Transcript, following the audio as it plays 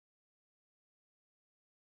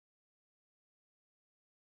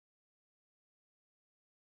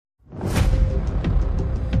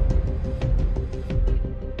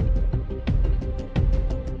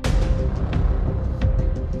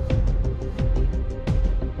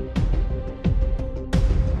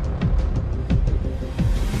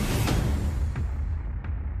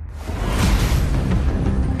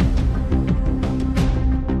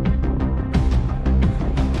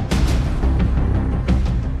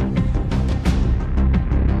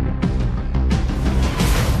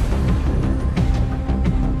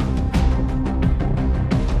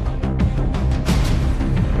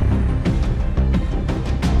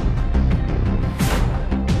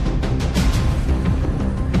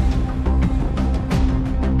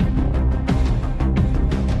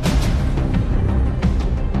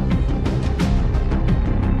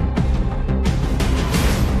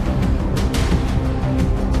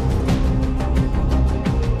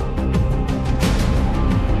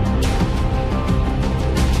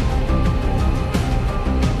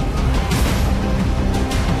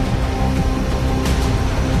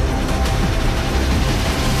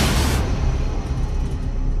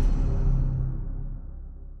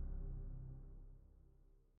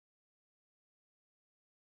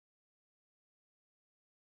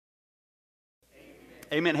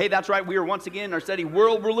Amen. Hey, that's right. We are once again in our study,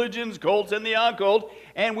 World Religions, Cults, and the Occult.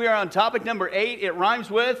 And we are on topic number 8. It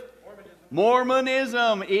rhymes with?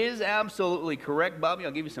 Mormonism is absolutely correct, Bobby.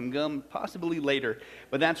 I'll give you some gum possibly later.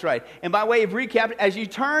 But that's right. And by way of recap, as you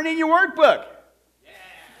turn in your workbook,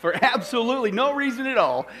 for absolutely no reason at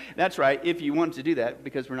all. That's right, if you want to do that,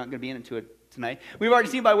 because we're not going to be into it tonight. We've already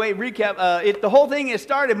seen by way of recap, the whole thing is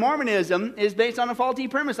started, Mormonism is based on a faulty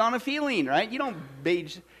premise, on a feeling, right? You don't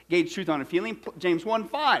gauge truth on a feeling, James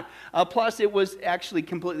 1:5. Plus, it was actually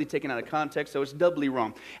completely taken out of context, so it's doubly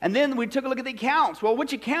wrong. And then we took a look at the accounts. Well,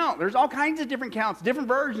 which account? There's all kinds of different counts, different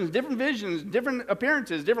versions, different visions, different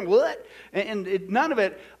appearances, different what? And none of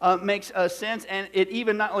it makes sense, and it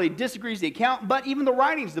even not only disagrees the account, but even the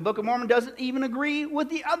writings. The Book of Mormon doesn't even agree with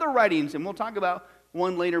the other writings, and we'll talk about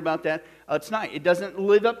one later about that tonight. It doesn't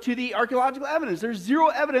live up to the archaeological evidence. There's zero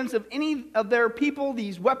evidence of any of their people,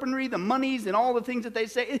 these weaponry, the monies, and all the things that they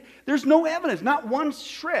say. There's no evidence, not one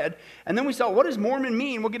shred. And then we saw, what does Mormon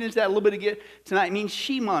mean? We'll get into that a little bit again tonight. It means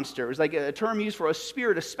she-monster. It was like a term used for a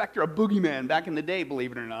spirit, a specter, a boogeyman back in the day,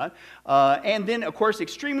 believe it or not. And then, of course,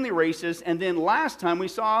 extremely racist. And then last time we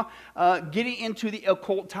saw getting into the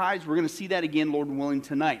occult ties. We're going to see that again, Lord willing,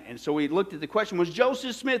 tonight. And so we looked at the question, was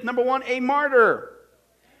Joseph Smith, number one, a martyr?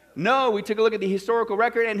 No, we took a look at the historical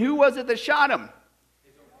record, and who was it that shot him?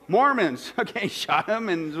 Mormons. Okay, shot him,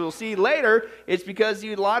 and we'll see later, it's because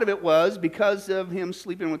a lot of it was because of him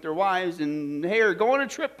sleeping with their wives, and, hey, go on a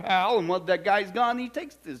trip, pal, and when that guy's gone, he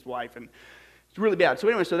takes his wife, and it's really bad. So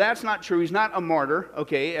anyway, so that's not true. He's not a martyr,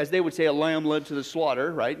 okay, as they would say, a lamb led to the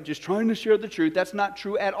slaughter, right? Just trying to share the truth. That's not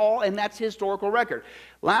true at all, and that's historical record.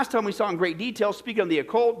 Last time we saw in great detail, speaking of the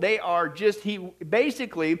occult, they are just,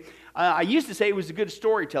 I used to say it was a good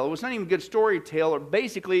storyteller. It was not even a good storyteller.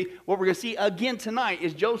 Basically, what we're going to see again tonight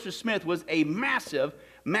is Joseph Smith was a massive,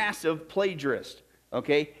 massive plagiarist.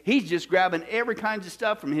 Okay? He's just grabbing every kind of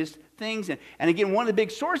stuff from his things. And again, one of the big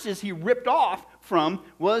sources he ripped off from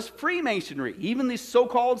was Freemasonry. Even these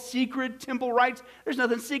so-called secret temple rites, there's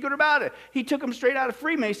nothing secret about it. He took them straight out of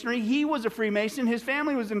Freemasonry. He was a Freemason. His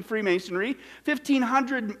family was in Freemasonry.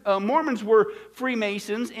 1,500 Mormons were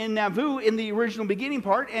Freemasons in Nauvoo in the original beginning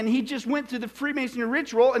part, and he just went through the Freemasonry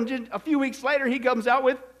ritual, and just a few weeks later, he comes out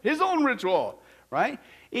with his own ritual, right?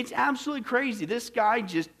 It's absolutely crazy. This guy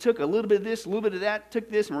just took a little bit of this, a little bit of that, took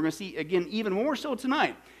this, and we're going to see, again, even more so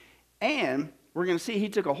tonight. And we're going to see he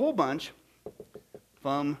took a whole bunch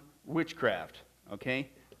from witchcraft, okay?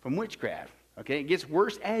 From witchcraft, okay? It gets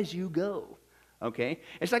worse as you go, okay?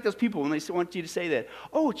 It's like those people when they want you to say that,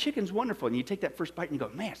 oh, chicken's wonderful, and you take that first bite and you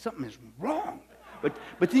go, man, something is wrong.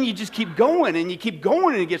 But then you just keep going, and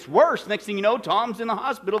it gets worse. Next thing you know, Tom's in the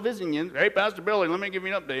hospital visiting you. Hey, Pastor Billy, let me give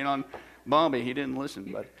you an update on Bobby. He didn't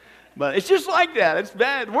listen, but it's just like that. It's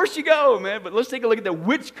bad. Worse you go, man. But let's take a look at the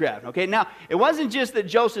witchcraft, okay? Now, it wasn't just that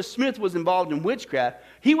Joseph Smith was involved in witchcraft.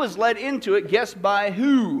 He was led into it, guess by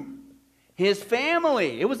who? His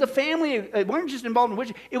family. It was a family. It weren't just involved in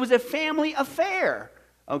witchcraft. It was a family affair,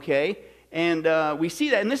 okay? And we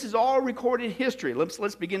see that, and this is all recorded history.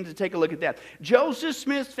 Let's begin to take a look at that. Joseph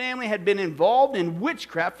Smith's family had been involved in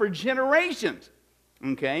witchcraft for generations.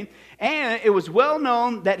 Okay, and it was well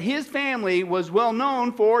known that his family was well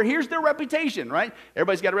known for, here's their reputation, right?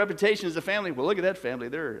 Everybody's got a reputation as a family. Well, look at that family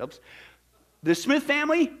there. The Smith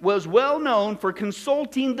family was well known for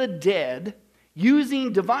consulting the dead,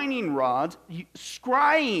 using divining rods,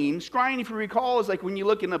 scrying. Scrying, if you recall, is like when you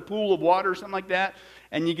look in a pool of water or something like that,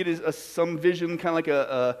 and you get some vision, kind of like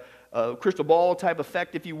a crystal ball type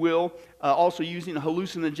effect, if you will. Also using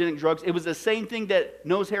hallucinogenic drugs. It was the same thing that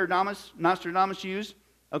Nostradamus used.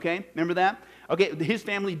 Okay, remember that? Okay, his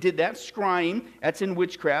family did that, scrying. That's in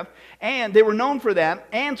witchcraft. And they were known for that,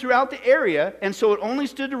 and throughout the area. And so it only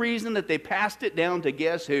stood to reason that they passed it down to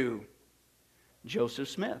guess who? Joseph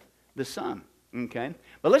Smith, the son. Okay,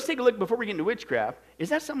 but let's take a look before we get into witchcraft. Is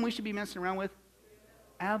that something we should be messing around with?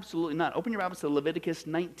 Absolutely not. Open your Bibles to Leviticus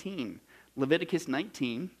 19. Leviticus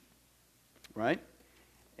 19. Right?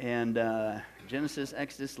 And Genesis,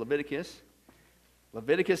 Exodus, Leviticus.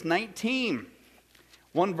 Leviticus 19.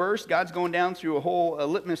 One verse, God's going down through a whole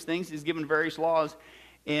litmus things. He's given various laws.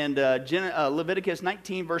 And Leviticus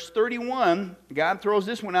 19, verse 31, God throws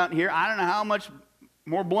this one out here. I don't know how much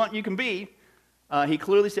more blunt you can be. He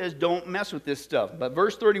clearly says, don't mess with this stuff. But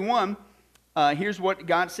verse 31, here's what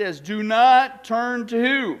God says. Do not turn to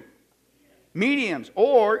who? Mediums.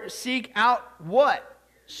 Or seek out what?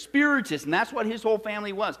 Spiritists, and that's what his whole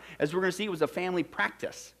family was. As we're going to see, it was a family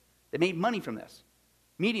practice. They made money from this.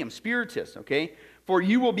 Medium, spiritists, okay? For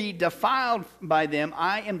you will be defiled by them.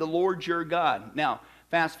 I am the Lord your God. Now,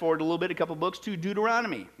 fast forward a little bit, a couple books to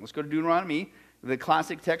Deuteronomy. Let's go to Deuteronomy The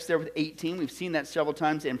classic text there with 18, we've seen that several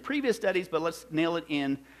times in previous studies, but let's nail it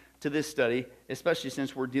in to this study, especially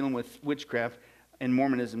since we're dealing with witchcraft and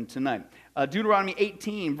Mormonism tonight. Deuteronomy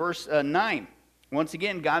 18, verse 9. Once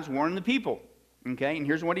again, God's warning the people. Okay, and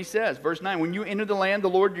here's what he says. Verse 9, when you enter the land the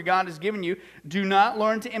Lord your God has given you, do not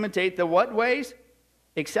learn to imitate the what ways?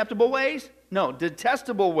 Acceptable ways? No,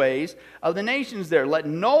 detestable ways of the nations there. Let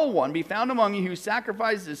no one be found among you who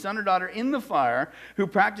sacrifices his son or daughter in the fire, who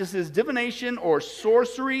practices divination or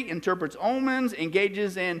sorcery, interprets omens,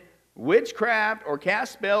 engages in witchcraft or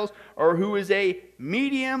casts spells, or who is a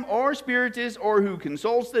medium or spiritist, or who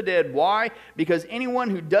consults the dead. Why? Because anyone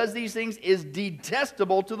who does these things is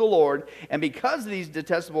detestable to the Lord, and because of these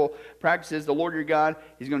detestable practices, the Lord your God,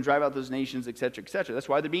 he's going to drive out those nations, etc., etc. That's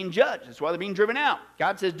why they're being judged. That's why they're being driven out.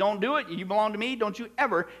 God says, don't do it. You belong to me. Don't you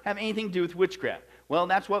ever have anything to do with witchcraft. Well,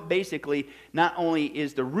 that's what basically not only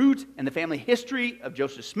is the root and the family history of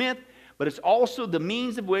Joseph Smith, but it's also the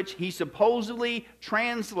means of which he supposedly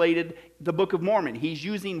translated the Book of Mormon. He's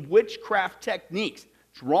using witchcraft techniques.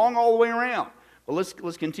 It's wrong all the way around. But let's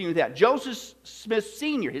continue with that. Joseph Smith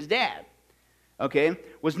Sr., his dad, okay,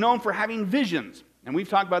 was known for having visions. And we've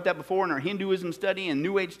talked about that before in our Hinduism study and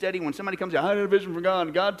New Age study. When somebody comes out, I had a vision from God,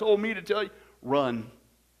 and God told me to tell you, run.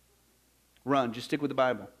 Run. Just stick with the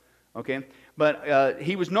Bible. Okay? But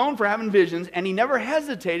he was known for having visions, and he never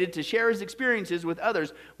hesitated to share his experiences with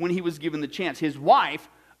others when he was given the chance. His wife,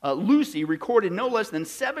 Lucy, recorded no less than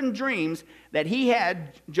 7 dreams that he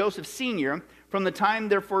had, Joseph Sr., from the time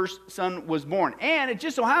their first son was born. And it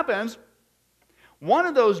just so happens, one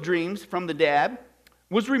of those dreams from the dad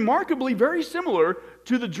was remarkably very similar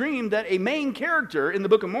to the dream that a main character in the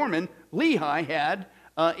Book of Mormon, Lehi, had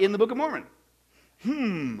in the Book of Mormon.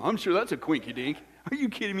 I'm sure that's a quinky dink. Are you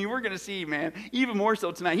kidding me? We're going to see, man, even more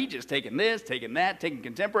so tonight. He's just taking this, taking that, taking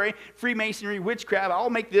contemporary, Freemasonry, witchcraft.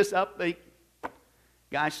 I'll make this up.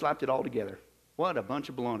 Guy slapped it all together. What a bunch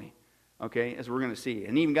of baloney, okay, as we're going to see.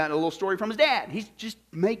 And even got a little story from his dad. He's just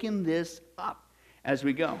making this up as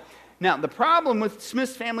we go. Now, the problem with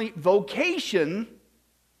Smith's family vocation,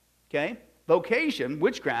 okay,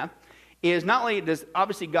 witchcraft, is not only does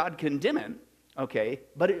obviously God condemn it, okay,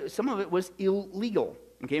 but some of it was illegal.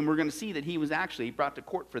 Okay, and we're going to see that he was actually brought to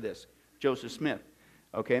court for this, Joseph Smith.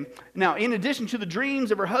 Okay, now in addition to the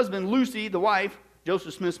dreams of her husband, Lucy, the wife,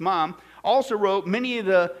 Joseph Smith's mom, also wrote many of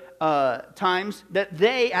the times that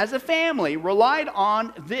they, as a family, relied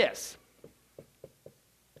on this,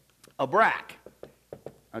 a brack.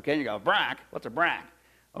 Okay, you got a brack. What's a brack?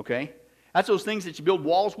 Okay, that's those things that you build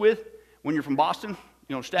walls with when you're from Boston.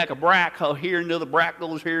 You know, stack a brack here, another brack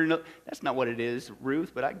goes here. That's not what it is,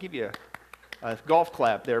 Ruth, but I give you a golf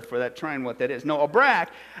clap there for that, trying what that is. No, a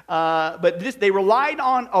brack, but they relied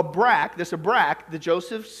on a brack, the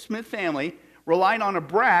Joseph Smith family relied on a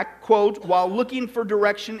brack, quote, while looking for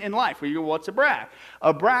direction in life. Well, you go, what's a brack?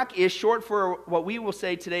 A brack is short for what we will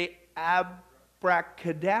say today,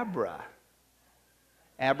 abracadabra.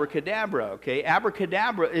 Abracadabra, okay?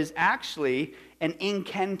 Abracadabra is actually an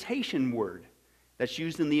incantation word that's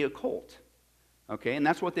used in the occult, okay? And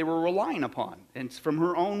that's what they were relying upon, and it's from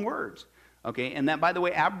her own words. Okay, and that, by the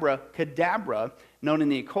way, abracadabra, known in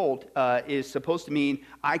the occult, is supposed to mean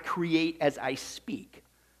I create as I speak.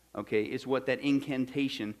 Okay, is what that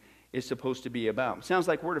incantation is supposed to be about. Sounds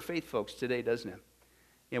like word of faith, folks, today, doesn't it?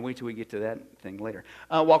 Yeah, wait till we get to that thing later.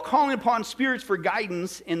 While calling upon spirits for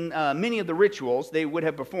guidance in many of the rituals they would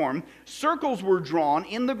have performed, circles were drawn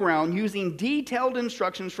in the ground using detailed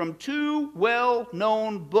instructions from 2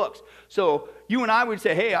 well-known books. So you and I would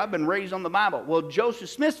say, hey, I've been raised on the Bible. Well, Joseph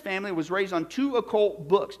Smith's family was raised on 2 occult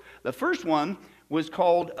books. The first one was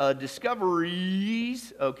called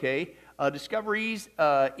Discoveries, okay, Discoveries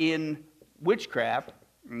in Witchcraft,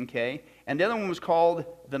 okay, and the other one was called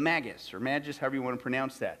the Magus, or Magus, however you want to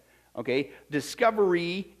pronounce that, okay,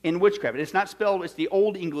 Discovery in Witchcraft. It's not spelled, it's the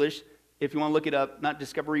Old English, if you want to look it up, not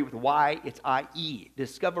discovery with Y, it's I-E,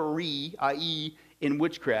 Discovery, I-E, in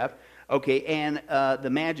Witchcraft, okay, and the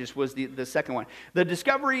Magus was the second one. The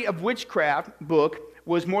Discovery of Witchcraft book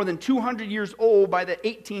was more than 200 years old by the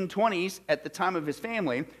 1820s at the time of his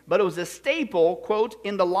family, but it was a staple, quote,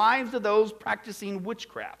 in the lives of those practicing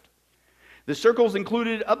witchcraft. The circles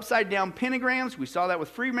included upside-down pentagrams. We saw that with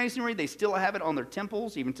Freemasonry. They still have it on their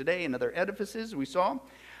temples, even today, in other edifices we saw.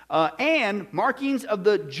 And markings of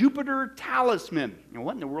the Jupiter talisman. Now,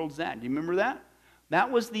 what in the world is that? Do you remember that? That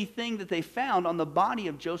was the thing that they found on the body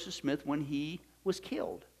of Joseph Smith when he was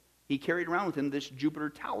killed. He carried around with him this Jupiter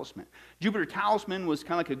talisman. Jupiter talisman was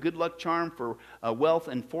kind of like a good luck charm for wealth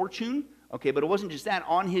and fortune. Okay, but it wasn't just that.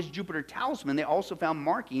 On his Jupiter talisman, they also found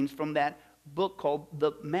markings from that book called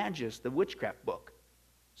the Magus, the witchcraft book.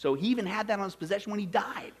 So he even had that on his possession when he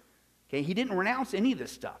died. Okay, he didn't renounce any of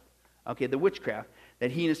this stuff. Okay, the witchcraft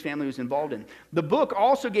that he and his family was involved in. The book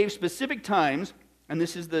also gave specific times, and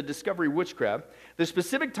this is the Discovery Witchcraft, the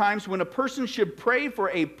specific times when a person should pray for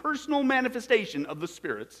a personal manifestation of the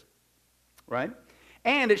spirits, right?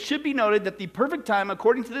 And it should be noted that the perfect time,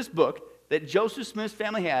 according to this book, that Joseph Smith's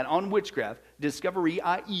family had on witchcraft, discovery,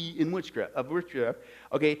 i.e. in witchcraft,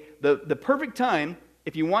 okay, the perfect time,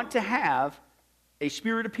 if you want to have a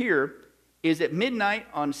spirit appear, is at midnight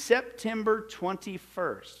on September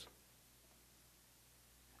 21st.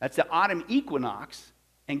 That's the autumn equinox,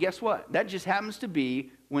 and guess what? That just happens to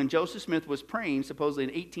be when Joseph Smith was praying, supposedly in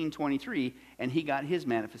 1823, and he got his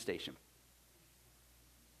manifestation.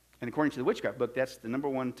 And according to the witchcraft book, that's the number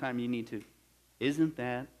one time you need to. Isn't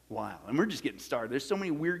that wild? And we're just getting started. There's so many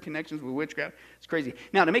weird connections with witchcraft. It's crazy.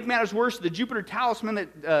 Now, to make matters worse, the Jupiter talisman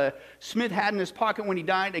that Smith had in his pocket when he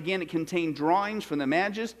died, again, it contained drawings from the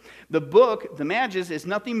Magus. The book, the Magus, is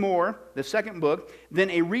nothing more, the second book, than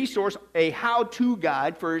a resource, a how-to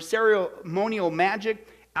guide for ceremonial magic,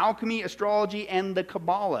 alchemy, astrology, and the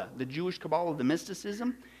Kabbalah, the Jewish Kabbalah, the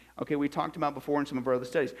mysticism. Okay, we talked about before in some of our other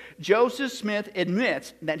studies. Joseph Smith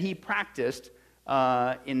admits that he practiced,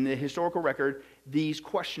 in the historical record, these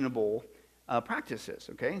questionable practices,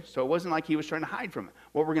 okay? So it wasn't like he was trying to hide from it.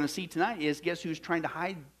 What we're going to see tonight is, guess who's trying to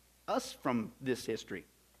hide us from this history?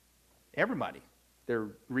 Everybody. They're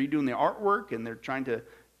redoing the artwork, and they're trying to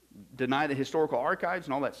deny the historical archives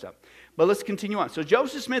and all that stuff. But let's continue on. So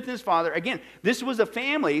Joseph Smith and his father, again, this was a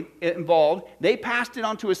family involved. They passed it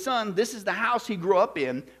on to his son. This is the house he grew up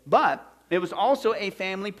in, but it was also a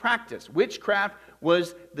family practice. Witchcraft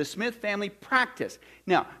was the Smith family practice.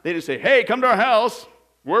 Now, they didn't say, hey, come to our house,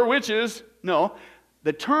 we're witches. No,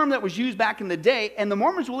 the term that was used back in the day, and the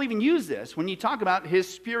Mormons will even use this when you talk about his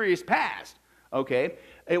spurious past, okay?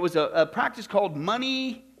 It was a practice called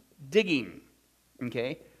money digging,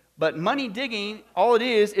 okay? But money digging, all it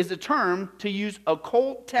is a term to use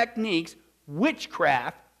occult techniques,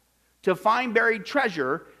 witchcraft, to find buried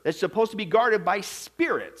treasure that's supposed to be guarded by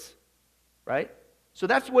spirits, right? So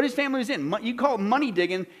that's what his family was in. You call it money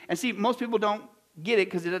digging, and see, most people don't get it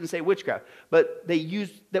because it doesn't say witchcraft. But they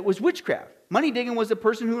used, that was witchcraft. Money digging was a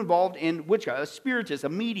person who involved in witchcraft, a spiritist, a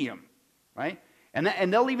medium, right?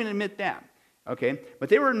 And they'll even admit that. Okay, but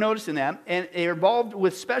they were noticing that, and they were involved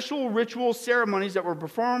with special ritual ceremonies that were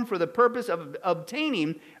performed for the purpose of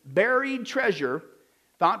obtaining buried treasure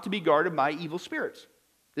thought to be guarded by evil spirits.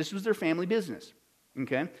 This was their family business.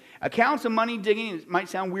 Okay, accounts of money digging might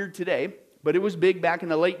sound weird today, but it was big back in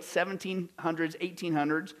the late 1700s,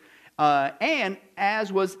 1800s, and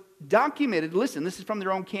as was documented, listen, this is from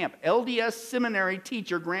their own camp, LDS seminary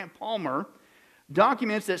teacher Grant Palmer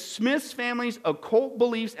documents that Smith's family's occult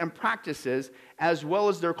beliefs and practices, as well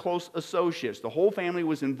as their close associates. The whole family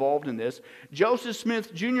was involved in this. Joseph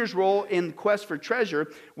Smith Jr.'s role in the quest for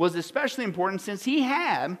treasure was especially important since he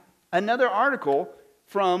had another article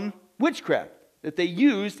from witchcraft that they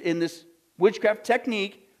used in this witchcraft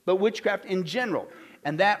technique, but witchcraft in general.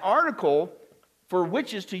 And that article for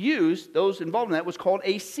witches to use, those involved in that, was called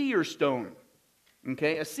a seer stone.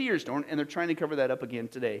 Okay, a seer stone, and they're trying to cover that up again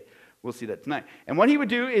today. We'll see that tonight. And what he would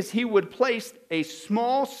do is he would place a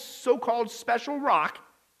small so-called special rock,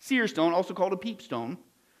 seer stone, also called a peep stone,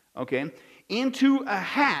 okay, into a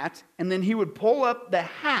hat, and then he would pull up the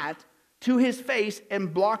hat to his face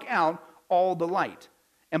and block out all the light.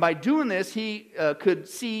 And by doing this, he could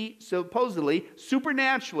see, supposedly,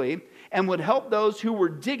 supernaturally, and would help those who were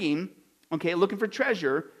digging, okay, looking for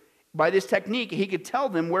treasure. By this technique, he could tell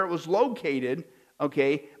them where it was located,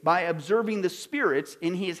 okay, by observing the spirits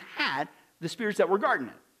in his hat, the spirits that were guarding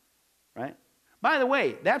it, right? By the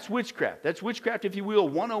way, that's witchcraft. That's witchcraft, if you will,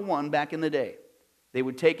 101 back in the day. They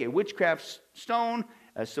would take a witchcraft stone,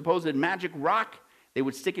 a supposed magic rock, they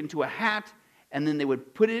would stick it into a hat, and then they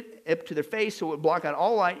would put it up to their face so it would block out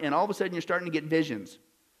all light, and all of a sudden you're starting to get visions.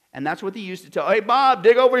 And that's what they used to tell, hey, Bob,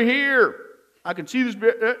 dig over here. I can see this.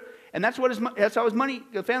 And that's how his money,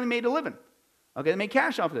 the family made a living. Okay, they made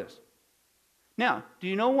cash off of this. Now, do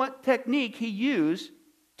you know what technique he used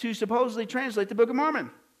to supposedly translate the Book of Mormon?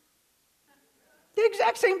 The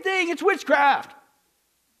exact same thing. It's witchcraft.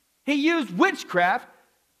 He used witchcraft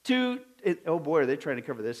to... oh boy, are they trying to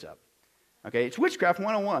cover this up. Okay, it's witchcraft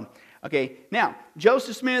 101. Okay, now,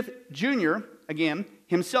 Joseph Smith Jr., again,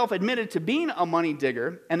 himself admitted to being a money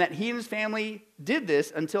digger and that he and his family did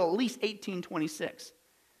this until at least 1826.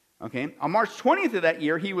 Okay, on March 20th of that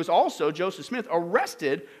year, he was also, Joseph Smith,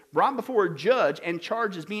 arrested, brought before a judge, and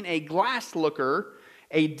charged as being a glass looker,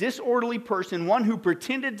 a disorderly person, one who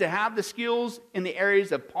pretended to have the skills in the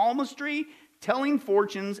areas of palmistry, telling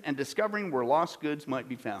fortunes and discovering where lost goods might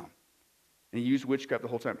be found. And he used witchcraft the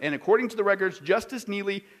whole time. And according to the records, Justice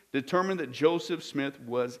Neely determined that Joseph Smith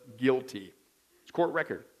was guilty. It's court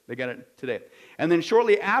record. They got it today. And then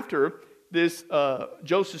shortly after this,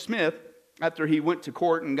 Joseph Smith, after he went to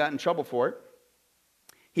court and got in trouble for it,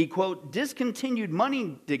 he, quote, discontinued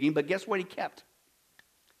money digging, but guess what he kept?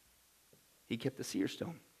 He kept the seer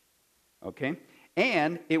stone. Okay?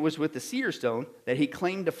 And it was with the seer stone that he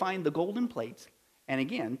claimed to find the golden plates and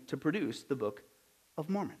again to produce the Book of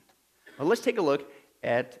Mormon. Well, let's take a look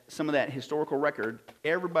at some of that historical record.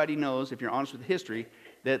 Everybody knows, if you're honest with history,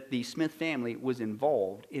 that the Smith family was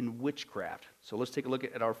involved in witchcraft. So let's take a look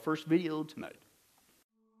at our first video tonight.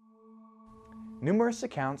 Numerous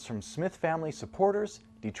accounts from Smith family supporters,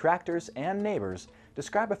 detractors, and neighbors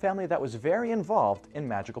describe a family that was very involved in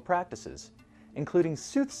magical practices, including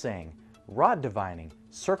soothsaying, rod divining,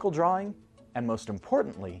 circle drawing, and most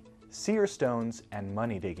importantly, seer stones and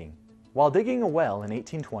money digging. While digging a well in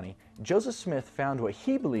 1820, Joseph Smith found what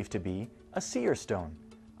he believed to be a seer stone,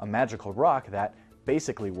 a magical rock that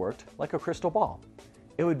basically worked like a crystal ball.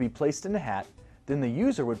 It would be placed in a hat, then the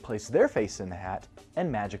user would place their face in the hat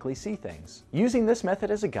and magically see things. Using this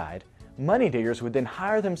method as a guide, money diggers would then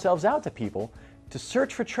hire themselves out to people to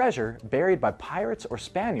search for treasure buried by pirates or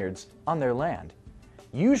Spaniards on their land.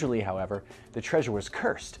 Usually, however, the treasure was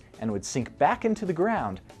cursed and would sink back into the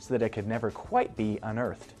ground so that it could never quite be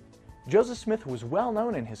unearthed. Joseph Smith was well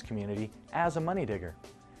known in his community as a money digger.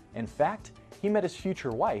 In fact, he met his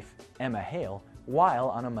future wife, Emma Hale, while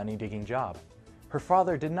on a money digging job. Her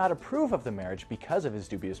father did not approve of the marriage because of his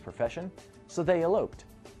dubious profession, so they eloped.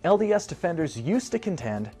 LDS defenders used to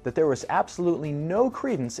contend that there was absolutely no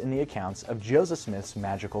credence in the accounts of Joseph Smith's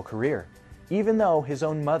magical career, even though his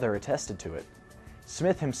own mother attested to it.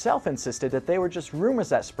 Smith himself insisted that they were just rumors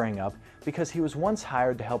that sprang up because he was once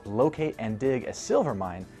hired to help locate and dig a silver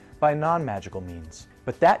mine by non-magical means.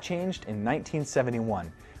 But that changed in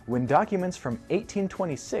 1971, when documents from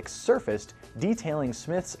 1826 surfaced detailing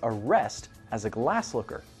Smith's arrest as a glass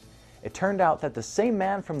looker. It turned out that the same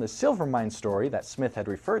man from the silver mine story that Smith had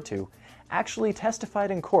referred to actually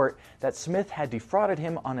testified in court that Smith had defrauded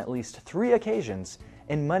him on at least 3 occasions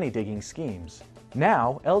in money-digging schemes.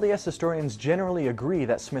 Now, LDS historians generally agree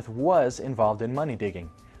that Smith was involved in money digging,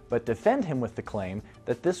 but defend him with the claim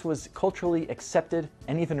that this was culturally accepted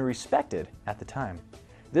and even respected at the time.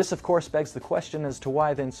 This, of course, begs the question as to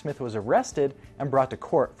why then Smith was arrested and brought to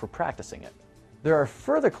court for practicing it. There are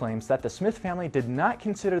further claims that the Smith family did not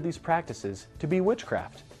consider these practices to be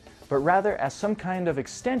witchcraft, but rather as some kind of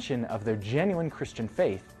extension of their genuine Christian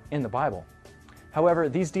faith in the Bible. However,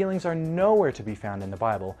 these dealings are nowhere to be found in the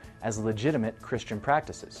Bible as legitimate Christian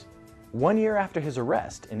practices. 1 year after his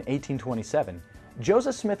arrest in 1827,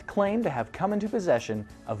 Joseph Smith claimed to have come into possession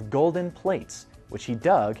of golden plates, which he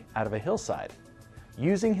dug out of a hillside.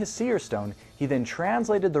 Using his seer stone, he then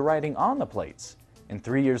translated the writing on the plates, and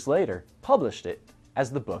 3 years later, published it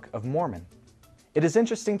as the Book of Mormon. It is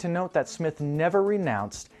interesting to note that Smith never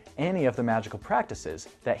renounced any of the magical practices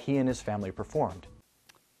that he and his family performed.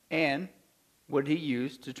 And what did he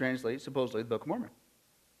use to translate, supposedly, the Book of Mormon?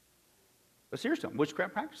 A seer stone,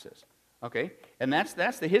 witchcraft practices. Okay? And that's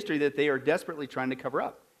the history that they are desperately trying to cover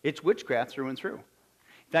up. It's witchcraft through and through.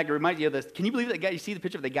 In fact, it reminds you of this. Can you believe that guy? You see the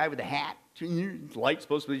picture of the guy with the hat? Light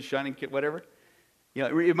supposed to be shining, whatever. You know,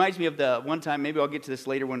 it reminds me of the one time, maybe I'll get to this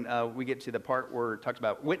later when we get to the part where it talks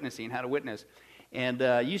about witnessing, how to witness. And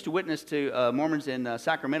I used to witness to Mormons in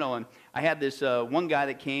Sacramento, and I had this one guy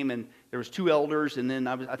that came, and there was 2 elders, and then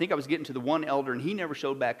I think I was getting to the one elder, and he never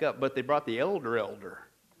showed back up, but they brought the elder,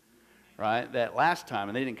 right, that last time,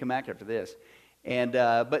 and they didn't come back after this. And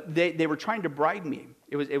but they were trying to bribe me.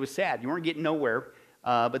 It was sad. You weren't getting nowhere,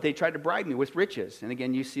 but they tried to bribe me with riches. And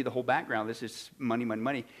again, you see the whole background. This is money, money,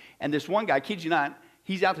 money. And this one guy, I kid you not,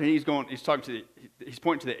 he's out there, and he's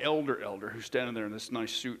pointing to the elder who's standing there in this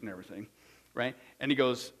nice suit and everything. Right? And he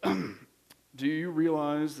goes, do you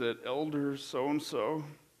realize that Elder so-and-so,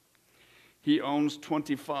 he owns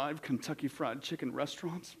 25 Kentucky Fried Chicken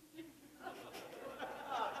restaurants?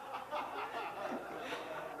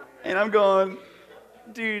 And I'm going,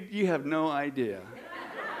 dude, you have no idea.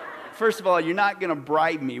 First of all, you're not going to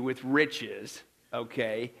bribe me with riches,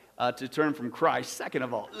 okay, to turn from Christ. Second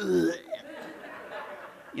of all,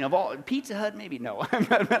 you know, of all, Pizza Hut, maybe no.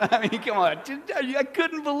 I mean, come on. I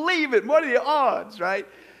couldn't believe it. What are the odds, right?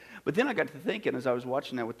 But then I got to thinking as I was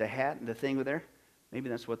watching that with the hat and the thing with there, maybe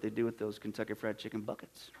that's what they do with those Kentucky Fried Chicken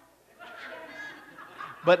buckets.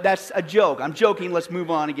 But that's a joke. I'm joking. Let's move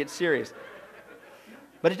on and get serious.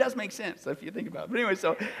 But it does make sense if you think about it. But anyway,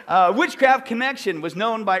 so witchcraft connection was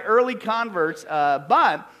known by early converts,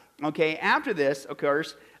 but Okay, after this, of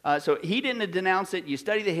course, so he didn't denounce it. You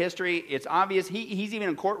study the history, it's obvious. He's even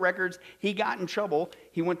in court records. He got in trouble.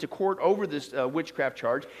 He went to court over this witchcraft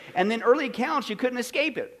charge. And then early accounts, you couldn't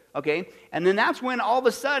escape it. Okay, and then that's when all of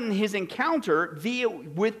a sudden his encounter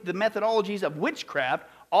with the methodologies of witchcraft,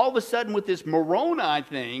 all of a sudden with this Moroni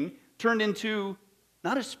thing, turned into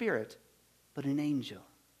not a spirit, but an angel.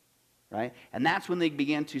 Right? And that's when they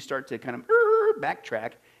began to start to kind of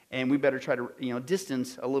backtrack. And we better try to,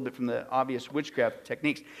 distance a little bit from the obvious witchcraft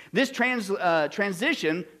techniques. This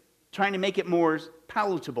transition, trying to make it more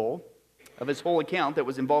palatable of his whole account that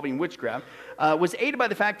was involving witchcraft, was aided by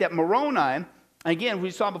the fact that Moroni, again,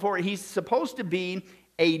 we saw before, he's supposed to be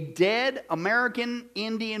a dead American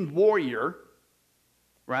Indian warrior,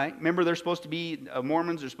 right? Remember, they're supposed to be,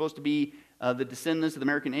 Mormons are supposed to be the descendants of the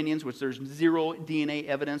American Indians, which there's zero DNA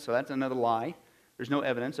evidence, so that's another lie. There's no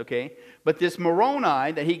evidence, okay? But this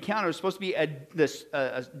Moroni that he encountered was supposed to be a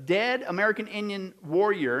dead American Indian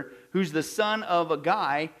warrior who's the son of a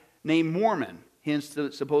guy named Mormon, hence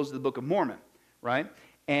supposedly the Book of Mormon, right?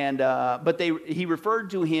 And but he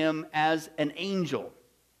referred to him as an angel.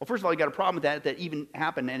 Well, first of all, you got a problem with that even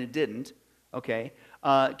happened and it didn't, okay?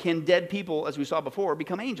 Can dead people, as we saw before,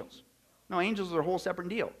 become angels? No, angels are a whole separate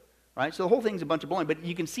deal. Right? So the whole thing's a bunch of baloney, but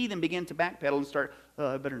you can see them begin to backpedal and start,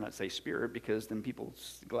 I better not say spirit, because then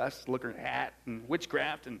people's glasses look at hat and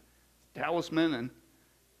witchcraft and talisman, and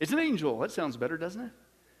it's an angel. That sounds better, doesn't it?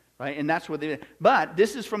 Right? And that's what they did. But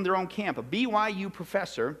this is from their own camp. A BYU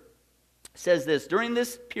professor says this: during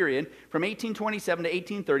this period, from 1827 to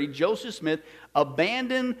 1830, Joseph Smith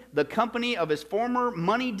abandoned the company of his former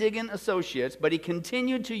money-digging associates, but he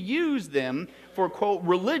continued to use them for, quote,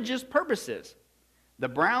 religious purposes. The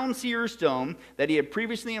brown seer stone that he had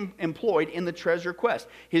previously employed in the treasure quest.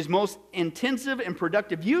 His most intensive and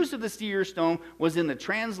productive use of the seer stone was in the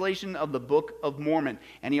translation of the Book of Mormon.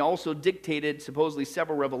 And he also dictated supposedly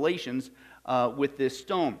several revelations with this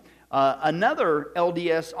stone. Another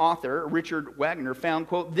LDS author, Richard Wagner, found,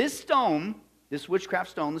 quote, this stone, this witchcraft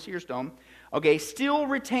stone, the seer stone, okay, still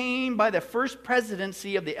retained by the first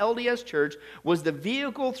presidency of the LDS Church, was the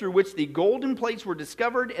vehicle through which the golden plates were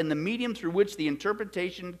discovered and the medium through which the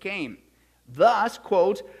interpretation came. Thus,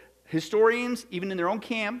 quote, historians, even in their own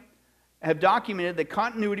camp, have documented the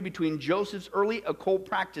continuity between Joseph's early occult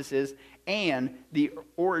practices and the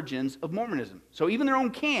origins of Mormonism. So even their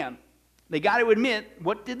own camp, they got to admit,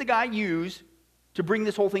 what did the guy use to bring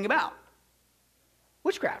this whole thing about?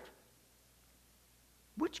 Witchcraft.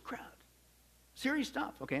 Witchcraft. Serious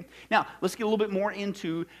stuff, okay? Now, let's get a little bit more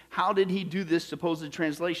into how did he do this supposed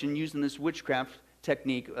translation using this witchcraft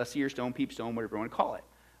technique, a seer stone, peep stone, whatever you want to call it,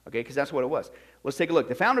 okay? Because that's what it was. Let's take a look.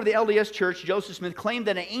 The founder of the LDS Church, Joseph Smith, claimed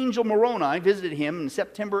that an angel Moroni visited him in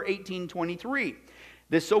September 1823.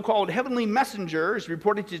 This so-called heavenly messenger is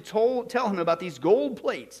reported to tell him about these gold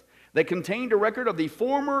plates that contained a record of the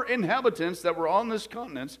former inhabitants that were on this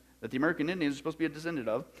continent, that the American Indians are supposed to be a descendant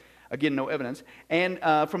of. Again, no evidence. And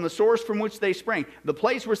from the source from which they sprang. The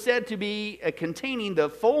plates were said to be containing the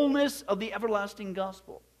fullness of the everlasting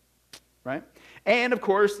gospel. Right? And, of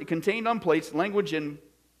course, it contained on plates language in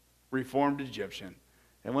Reformed Egyptian.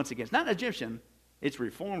 And once again, it's not Egyptian. It's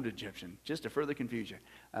Reformed Egyptian, just to further confuse you,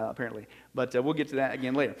 apparently. But we'll get to that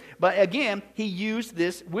again later. But again, he used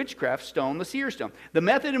this witchcraft stone, the seer stone. The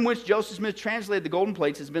method in which Joseph Smith translated the golden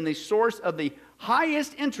plates has been the source of the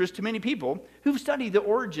highest interest to many people who've studied the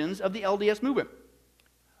origins of the LDS movement.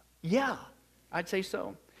 Yeah, I'd say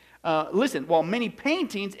so. Listen, while many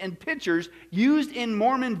paintings and pictures used in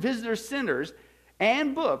Mormon visitor centers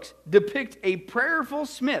and books depict a prayerful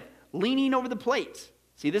Smith leaning over the plates.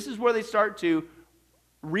 See, this is where they start to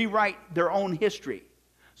rewrite their own history.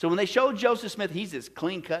 So when they showed Joseph Smith, he's this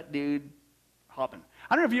clean-cut dude hopping.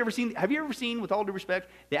 I don't know if have you ever seen, with all due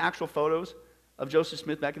respect, the actual photos of Joseph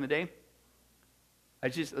Smith back in the day?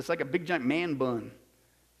 It's like a big giant man bun.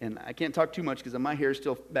 And I can't talk too much because my hair is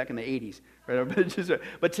still back in the 80s. Right?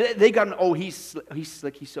 But today they got him, he's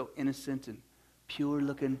slick, he's so innocent and pure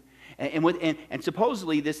looking. And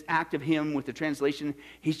supposedly this act of him with the translation,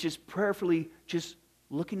 he's just prayerfully just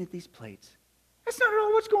looking at these plates. That's not at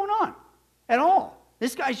all what's going on. At all.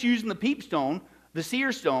 This guy's using the peep stone, the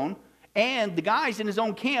seer stone, and the guys in his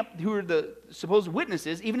own camp who are the supposed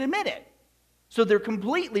witnesses even admit it. So they're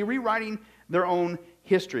completely rewriting their own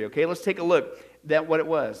history. Okay, let's take a look at what it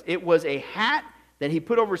was. It was a hat that he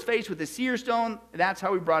put over his face with the seer stone. That's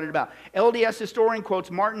how he brought it about. LDS historian quotes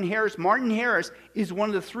Martin Harris. Martin Harris is one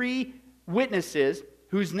of the three witnesses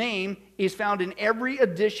whose name is found in every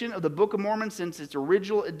edition of the Book of Mormon since its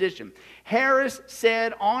original edition. Harris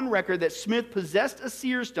said on record that Smith possessed a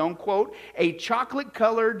seer stone, quote, a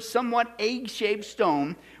chocolate-colored, somewhat egg-shaped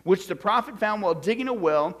stone, which the prophet found while digging a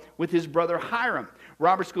well with his brother Hiram.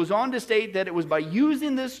 Roberts goes on to state that it was by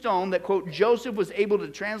using this stone that, quote, Joseph was able to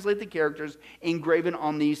translate the characters engraven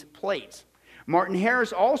on these plates. Martin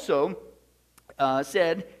Harris also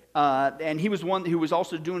said, and he was one who was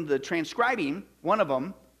also doing the transcribing, one of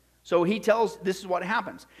them. So he tells, this is what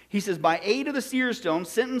happens. He says, by aid of the seer stone,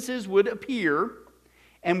 sentences would appear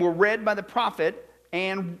and were read by the prophet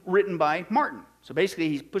and written by Martin. So basically,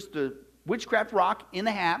 he puts the witchcraft rock in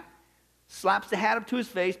the hat, slaps the hat up to his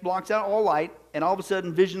face, blocks out all light, and all of a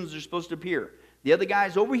sudden visions are supposed to appear. The other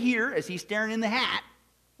guy's over here as he's staring in the hat,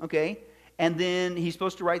 okay, and then he's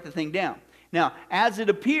supposed to write the thing down. Now, as it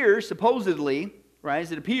appears, supposedly, right,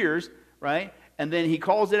 as it appears, right, and then he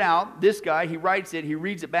calls it out, this guy, he writes it, he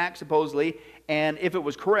reads it back, supposedly, and if it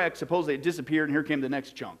was correct, supposedly it disappeared, and here came the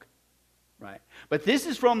next chunk, right? But this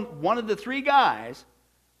is from one of the three guys,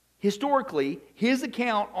 historically, his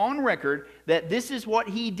account on record, that this is what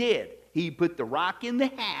he did. He put the rock in the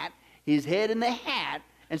hat, his head in the hat,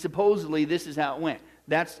 and supposedly this is how it went.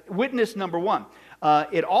 That's witness number one.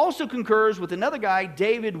 It also concurs with another guy,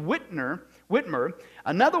 David Whitmer,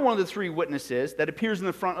 another one of the three witnesses that appears in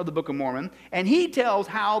the front of the Book of Mormon, and he tells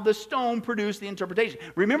how the stone produced the interpretation.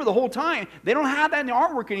 Remember, the whole time, they don't have that in the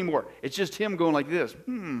artwork anymore. It's just him going like this,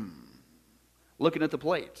 looking at the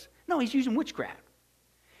plates. No, he's using witchcraft.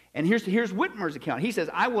 And here's Whitmer's account. He says,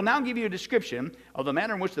 I will now give you a description of the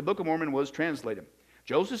manner in which the Book of Mormon was translated.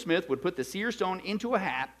 Joseph Smith would put the seer stone into a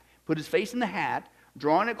hat, put his face in the hat,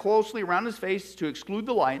 drawing it closely around his face to exclude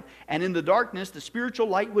the light, and in the darkness the spiritual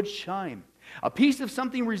light would shine. A piece of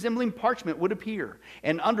something resembling parchment would appear,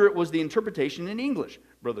 and under it was the interpretation in English.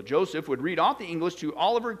 Brother Joseph would read off the English to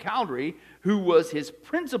Oliver Cowdery, who was his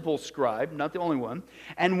principal scribe, not the only one,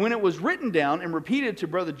 and when it was written down and repeated to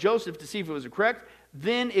Brother Joseph to see if it was correct,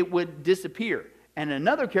 then it would disappear. And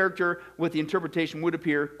another character with the interpretation would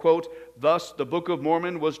appear, quote, thus the Book of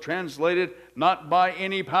Mormon was translated not by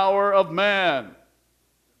any power of man.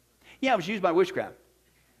 Yeah, it was used by witchcraft.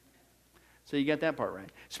 So you got that part right.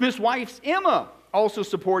 Smith's wife, Emma, also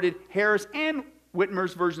supported Harris and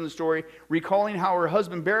Whitmer's version of the story, recalling how her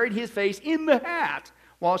husband buried his face in the hat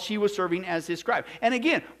while she was serving as his scribe. And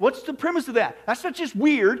again, what's the premise of that? That's not just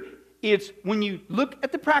weird. It's when you look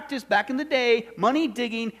at the practice back in the day, money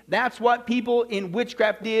digging, that's what people in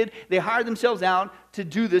witchcraft did. They hired themselves out to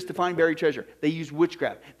do this, to find buried treasure. They used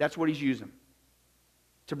witchcraft. That's what he's using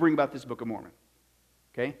to bring about this Book of Mormon.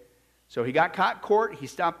 Okay? So he got caught in court. He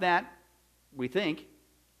stopped that, we think.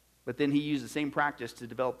 But then he used the same practice to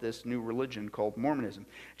develop this new religion called Mormonism.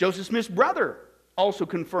 Joseph Smith's brother also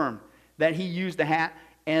confirmed that he used the hat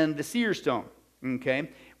and the seer stone. Okay?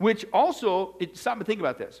 Which also, stop and think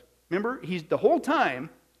about this. Remember, he's the whole time,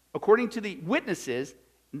 according to the witnesses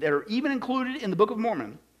that are even included in the Book of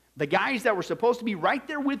Mormon, the guys that were supposed to be right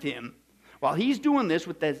there with him, while he's doing this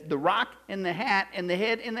with the rock and the hat and the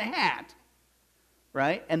head in the hat,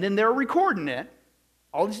 right? And then they're recording it,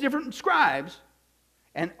 all these different scribes,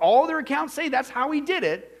 and all their accounts say that's how he did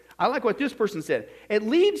it. I like what this person said. It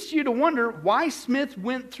leads you to wonder why Smith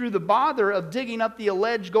went through the bother of digging up the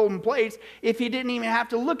alleged golden plates if he didn't even have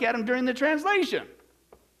to look at them during the translation.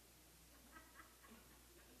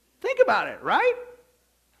 Think about it, right?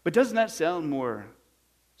 But doesn't that sound more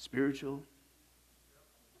spiritual?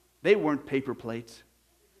 They weren't paper plates.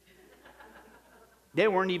 They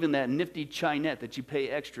weren't even that nifty chinette that you pay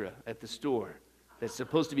extra at the store that's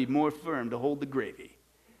supposed to be more firm to hold the gravy.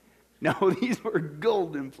 No, these were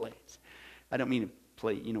golden plates. I don't mean a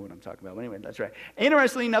plate, you know what I'm talking about. But anyway, that's right.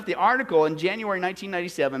 Interestingly enough, the article in January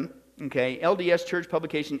 1997, okay, LDS Church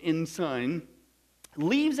publication Ensign,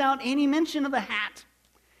 leaves out any mention of the hat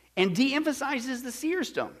and de-emphasizes the seer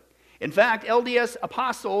stone. In fact, LDS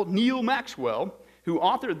apostle Neil Maxwell, who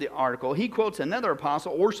authored the article, he quotes another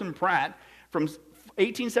apostle, Orson Pratt, from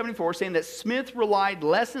 1874, saying that Smith relied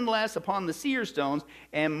less and less upon the seer stones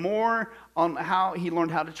and more on how he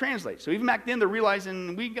learned how to translate. So even back then, they're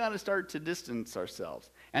realizing we got to start to distance ourselves.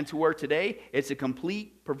 And to where today, it's a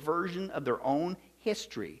complete perversion of their own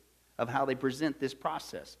history of how they present this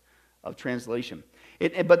process of translation.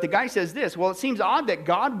 But the guy says this, well, it seems odd that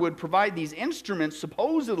God would provide these instruments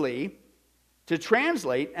supposedly to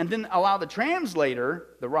translate and then allow the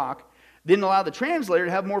translator, the rock, then allow the translator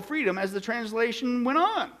to have more freedom as the translation went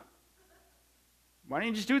on. Why didn't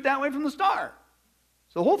you just do it that way from the start?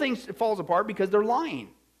 So the whole thing falls apart because they're lying.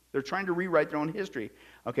 They're trying to rewrite their own history.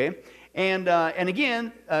 Okay? And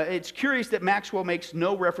again, it's curious that Maxwell makes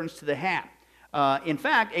no reference to the hat. In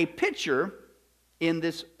fact, a picture in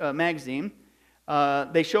this magazine,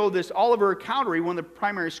 they show this Oliver Cowdery, one of the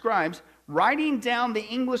primary scribes, writing down the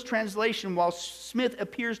English translation while Smith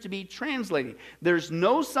appears to be translating. There's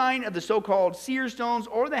no sign of the so-called seer stones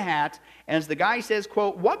or the hat. As the guy says,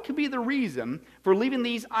 quote, what could be the reason for leaving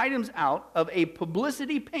these items out of a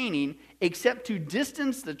publicity painting except to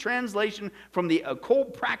distance the translation from the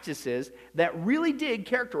occult practices that really did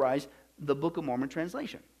characterize the Book of Mormon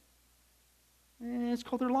translation? It's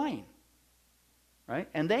called they're lying. Right?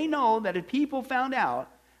 And they know that if people found out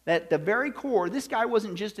that the very core, this guy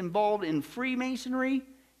wasn't just involved in Freemasonry,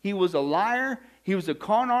 he was a liar, he was a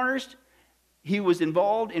con artist, he was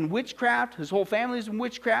involved in witchcraft, his whole family is in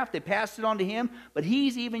witchcraft, they passed it on to him, but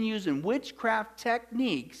he's even using witchcraft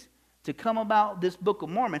techniques to come about this Book of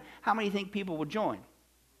Mormon. How many think people would join?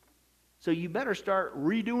 So you better start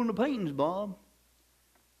redoing the paintings, Bob.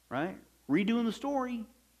 Right? Redoing the story.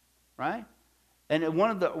 Right? And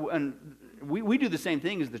we do the same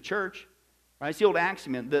thing as the church. Right? It's the old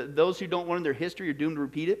axiom, those who don't learn their history are doomed to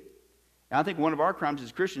repeat it. And I think one of our crimes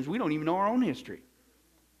as Christians, we don't even know our own history.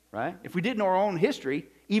 Right? If we did know our own history,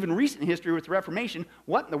 even recent history with the Reformation,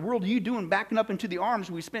 what in the world are you doing backing up into the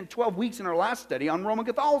arms? We spent 12 weeks in our last study on Roman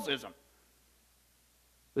Catholicism.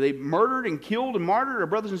 They murdered and killed and martyred our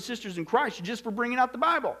brothers and sisters in Christ just for bringing out the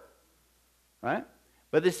Bible. Right?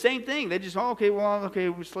 But the same thing, they just,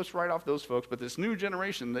 let's write off those folks. But this new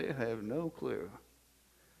generation, they have no clue.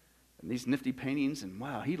 And these nifty paintings, and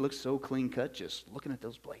wow, he looks so clean cut just looking at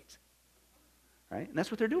those plates. Right? And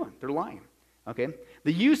that's what they're doing. They're lying. Okay?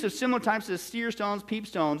 The use of similar types of seer stones, peep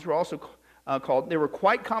stones, were also called. They were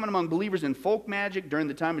quite common among believers in folk magic during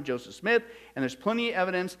the time of Joseph Smith. And there's plenty of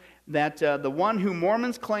evidence that the one whom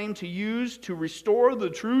Mormons claim to use to restore the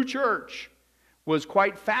true church was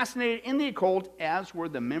quite fascinated in the occult, as were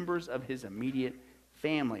the members of his immediate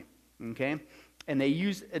family. Okay? And they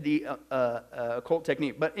use the occult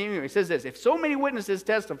technique. But anyway, it says this: if so many witnesses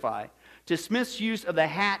testify to Smith's use of the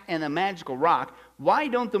hat and the magical rock, why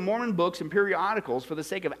don't the Mormon books and periodicals, for the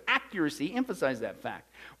sake of accuracy, emphasize that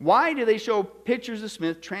fact? Why do they show pictures of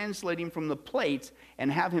Smith translating from the plates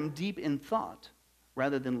and have him deep in thought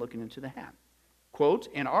rather than looking into the hat? Quote,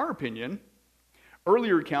 in our opinion,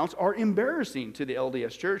 earlier accounts are embarrassing to the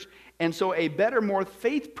LDS Church, and so a better, more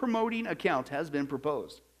faith-promoting account has been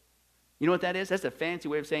proposed. You know what that is? That's a fancy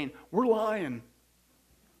way of saying, we're lying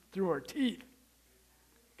through our teeth.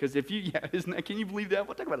 Because can you believe that?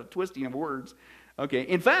 We'll talk about a twisting of words. Okay,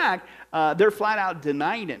 in fact, they're flat out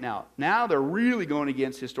denying it now. Now they're really going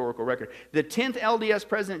against historical record. The 10th LDS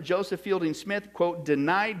president, Joseph Fielding Smith, quote,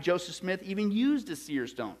 denied Joseph Smith even used a seer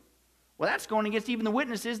stone. Well, that's going against even the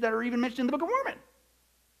witnesses that are even mentioned in the Book of Mormon,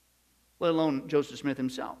 let alone Joseph Smith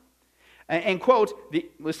himself. And quote,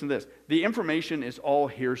 listen to this, the information is all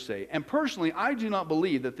hearsay. And personally, I do not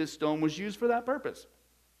believe that this stone was used for that purpose.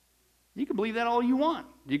 You can believe that all you want.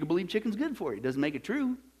 You can believe chicken's good for you. It doesn't make it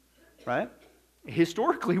true, right?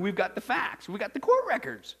 Historically, we've got the facts. We've got the court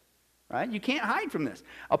records, right? You can't hide from this.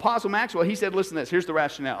 Apostle Maxwell, he said, listen to this. Here's the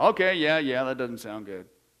rationale. Okay, yeah, that doesn't sound good.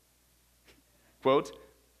 Quote,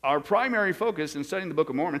 our primary focus in studying the Book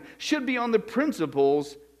of Mormon should be on the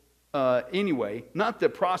principles anyway, not the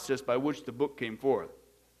process by which the book came forth.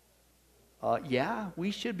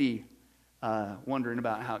 We should be wondering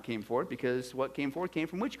about how it came forth, because what came forth came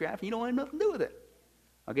from witchcraft, and you don't have nothing to do with it.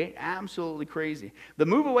 Okay, absolutely crazy. The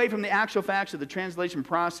move away from the actual facts of the translation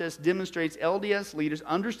process demonstrates LDS leaders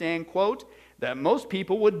understand, quote, that most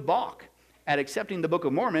people would balk at accepting the Book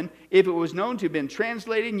of Mormon if it was known to have been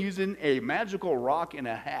translated using a magical rock in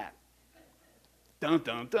a hat. Dun,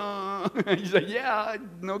 dun, dun. He's like, yeah,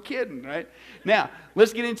 no kidding, right? Now,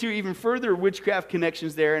 let's get into even further witchcraft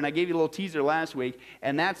connections there, and I gave you a little teaser last week,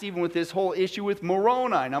 and that's even with this whole issue with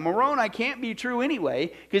Moroni. Now, Moroni can't be true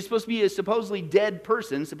anyway, because it's supposed to be a supposedly dead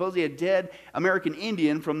person, supposedly a dead American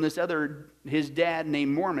Indian from his dad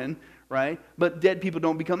named Mormon, right? But dead people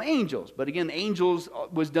don't become angels. But again, angels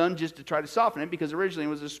was done just to try to soften it, because originally it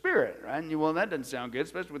was a spirit, right? And well, that doesn't sound good,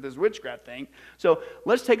 especially with this witchcraft thing. So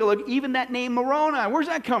let's take a look. Even that name Moroni, where's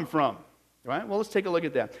that come from? Right? Well, let's take a look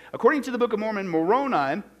at that. According to the Book of Mormon,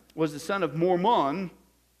 Moroni was the son of Mormon,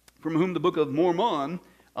 from whom the Book of Mormon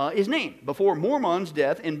is named. Before Mormon's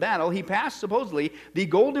death in battle, he passed supposedly the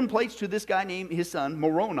golden plates to this guy named his son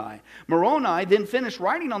Moroni. Moroni then finished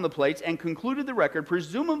writing on the plates and concluded the record,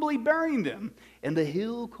 presumably burying them in the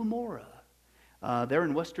hill Cumorah. There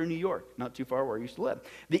in western New York, not too far where I used to live.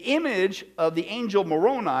 The image of the angel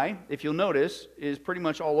Moroni, if you'll notice, is pretty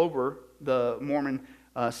much all over the Mormon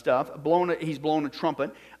stuff. He's blown a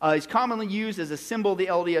trumpet. He's commonly used as a symbol of the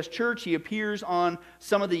LDS Church. He appears on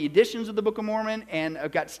some of the editions of the Book of Mormon, and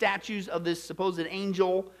got statues of this supposed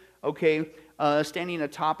angel, okay, standing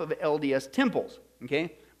atop of LDS temples,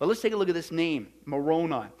 okay? But let's take a look at this name,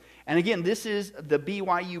 Moroni. And again, this is the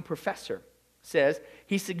BYU professor says,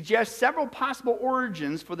 he suggests several possible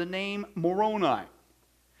origins for the name Moroni.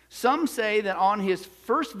 Some say that on his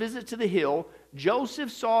first visit to the hill,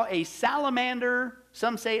 Joseph saw a salamander,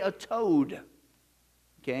 some say a toad.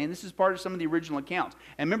 Okay, and this is part of some of the original accounts.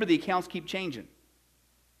 And remember, the accounts keep changing,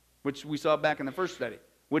 which we saw back in the first study.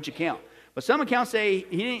 Which account? But some accounts say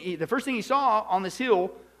the first thing he saw on this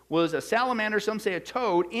hill was a salamander, some say a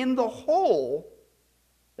toad, in the hole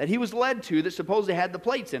that he was led to that supposedly had the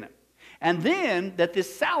plates in it. And then that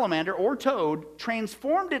this salamander or toad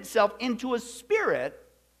transformed itself into a spirit,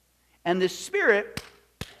 and this spirit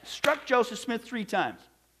struck Joseph Smith 3 times,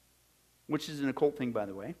 which is an occult thing, by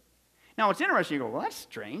the way. Now, it's interesting. You go, well, that's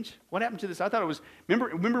strange. What happened to this? I thought it was,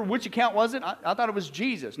 remember which account was it? I thought it was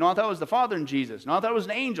Jesus. No, I thought it was the Father and Jesus. No, I thought it was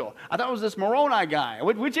an angel. I thought it was this Moroni guy.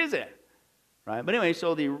 Which is it? Right? But anyway,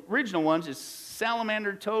 so the original one's this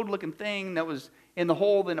salamander toad-looking thing that was in the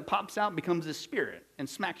hole, then it pops out and becomes this spirit and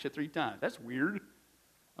smacks you 3 times. That's weird.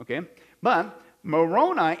 Okay? But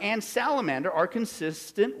Moroni and salamander are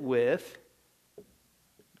consistent with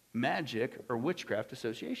magic or witchcraft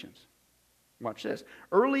associations. Watch this.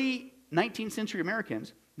 Early 19th century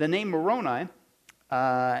Americans, the name Moroni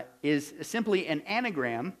is simply an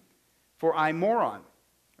anagram for I moron.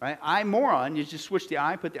 Right? I moron, you just switch the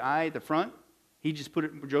I, put the I at the front.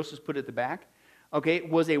 Joseph put it at the back. Okay,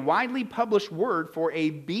 was a widely published word for a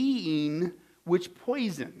being which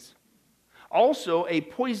poisons. Also, a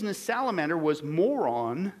poisonous salamander was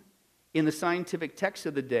moron in the scientific texts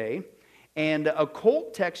of the day, and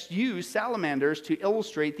occult texts used salamanders to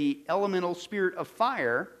illustrate the elemental spirit of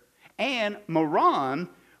fire, and moron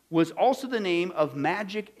was also the name of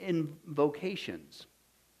magic invocations.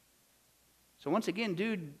 So once again,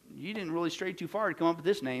 dude, you didn't really stray too far to come up with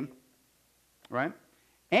this name, right?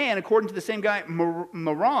 And according to the same guy,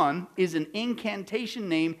 Moron is an incantation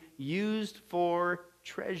name used for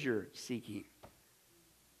treasure seeking.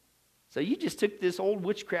 So you just took this old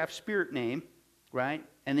witchcraft spirit name, right?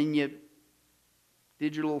 And then you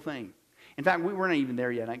did your little thing. In fact, we're not even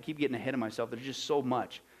there yet. I keep getting ahead of myself. There's just so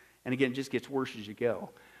much. And again, it just gets worse as you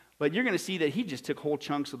go. But you're going to see that he just took whole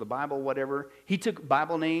chunks of the Bible, whatever. He took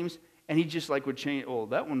Bible names, and he just like would change, oh,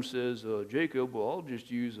 that one says Jacob. Well, I'll just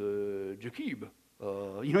use Jacob.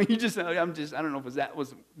 He just, I don't know if that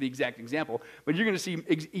was the exact example, but you're going to see,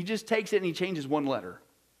 he just takes it and he changes one letter,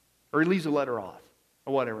 or he leaves a letter off,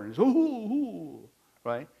 or whatever, and it's,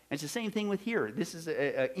 right? And it's the same thing with here. This is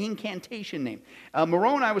an incantation name.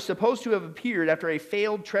 Moroni was supposed to have appeared after a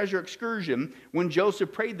failed treasure excursion when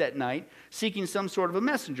Joseph prayed that night, seeking some sort of a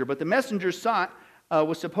messenger, but the messenger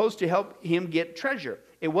was supposed to help him get treasure.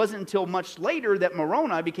 It wasn't until much later that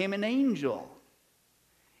Moroni became an angel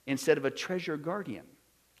instead of a treasure guardian.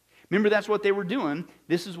 Remember, that's what they were doing.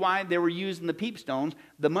 This is why they were using the peepstones,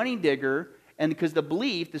 the money digger, and because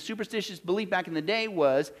the superstitious belief back in the day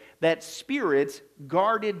was that spirits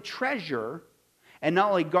guarded treasure, and not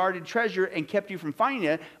only guarded treasure and kept you from finding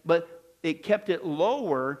it, but it kept it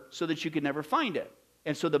lower so that you could never find it.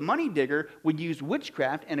 And so the money digger would use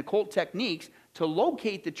witchcraft and occult techniques to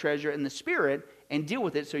locate the treasure in the spirit and deal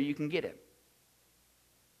with it so you can get it.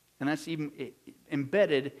 And that's even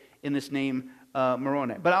embedded in this name,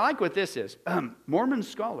 Moroni. But I like what this is. Mormon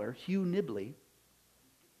scholar Hugh Nibley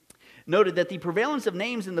noted that the prevalence of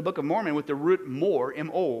names in the Book of Mormon with the root Mor,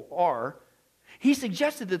 M-O-R, he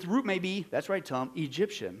suggested that the root may be, that's right, Tom,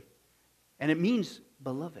 Egyptian, and it means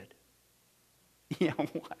beloved. Yeah,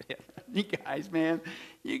 whatever. You guys, man,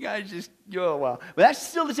 you guys just, oh, well. But that's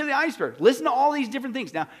still the tip of the iceberg. Listen to all these different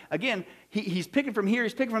things. Now, again, he's picking from here,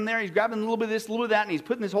 he's picking from there, he's grabbing a little bit of this, a little bit of that, and he's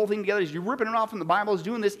putting this whole thing together. He's ripping it off from the Bible. He's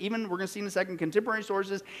doing this, even, we're going to see in a second, contemporary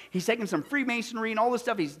sources. He's taking some Freemasonry and all this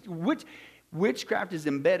stuff. Witchcraft is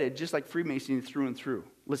embedded, just like Freemasonry, through and through.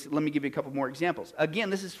 Let me give you a couple more examples. Again,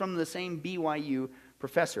 this is from the same BYU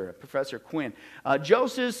professor, Professor Quinn.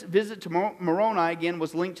 Joseph's visit to Moroni, again,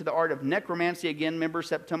 was linked to the art of necromancy. Again, remember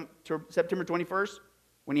September 21st,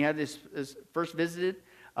 when he had his first visited?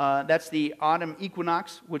 That's the autumn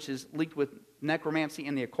equinox, which is linked with necromancy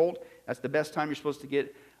and the occult. That's the best time you're supposed to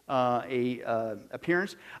get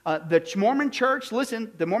appearance. The Mormon Church,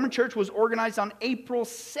 listen, the Mormon Church was organized on April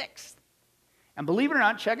 6th. And believe it or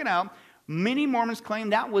not, check it out, many Mormons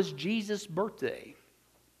claim that was Jesus' birthday.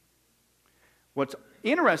 What's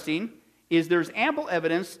interesting is there's ample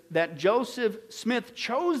evidence that Joseph Smith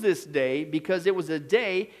chose this day because it was a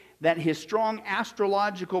day that his strong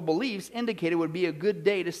astrological beliefs indicated would be a good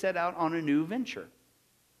day to set out on a new venture.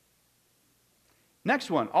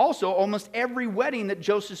 Next one. Also, almost every wedding that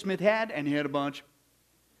Joseph Smith had, and he had a bunch,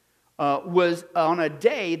 was on a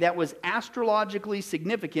day that was astrologically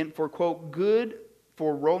significant for, quote, good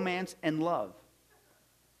for romance and love.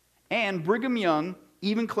 And Brigham Young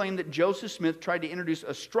even claimed that Joseph Smith tried to introduce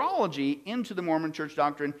astrology into the Mormon church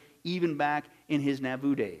doctrine even back in his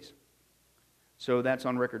Nauvoo days. So that's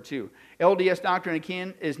on record too. LDS doctrine,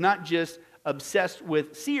 again, is not just obsessed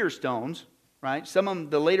with seer stones, right? Some of them,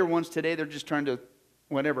 the later ones today, they're just trying to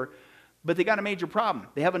whatever. But they got a major problem.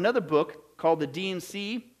 They have another book called the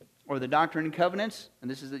D&C, or the Doctrine and Covenants. And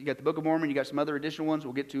this is, you got the Book of Mormon, you got some other additional ones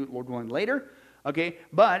we'll get to, Lord willing, later. Okay,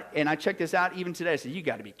 and I checked this out even today. I said, you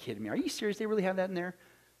got to be kidding me. Are you serious? They really have that in there?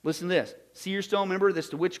 Listen to this. Seer stone, remember, this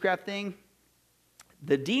the witchcraft thing?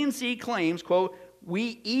 The D&C claims, quote,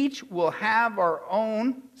 we each will have our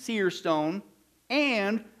own seer stone,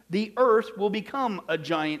 and the earth will become a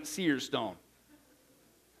giant seer stone.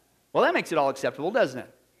 Well, that makes it all acceptable, doesn't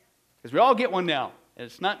it? Because we all get one now. And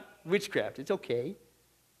it's not witchcraft. It's okay.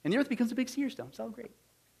 And the earth becomes a big seer stone. It's all great.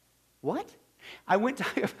 What? I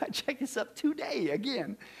checked this up today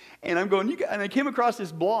again. And I'm going, and I came across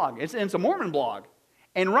this blog. It's a Mormon blog.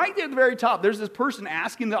 And right there at the very top, there's this person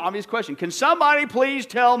asking the obvious question. Can somebody please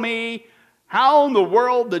tell me how in the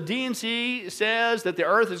world the D&C says that the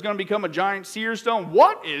earth is going to become a giant seer stone?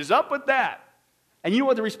 What is up with that? And you know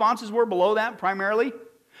what the responses were below that primarily?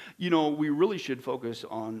 You know, we really should focus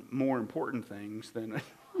on more important things than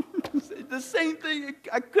the same thing.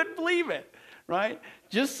 I couldn't believe it, right?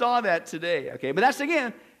 Just saw that today, okay? But that's,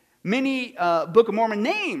 again, many Book of Mormon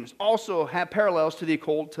names also have parallels to the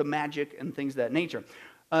occult, to magic, and things of that nature.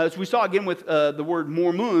 As we saw again with the word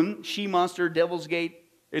Mormon, she-monster, devil's gate,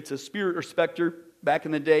 it's a spirit or specter. Back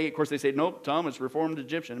in the day, of course, they say, nope, Tom, it's Reformed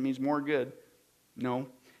Egyptian. It means more good. No,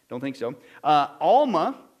 don't think so.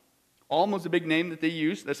 Alma is a big name that they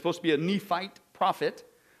use. That's supposed to be a Nephite prophet.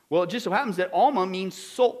 Well, it just so happens that Alma means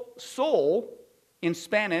soul in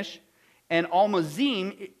Spanish, and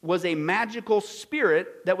Almazim was a magical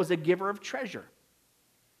spirit that was a giver of treasure.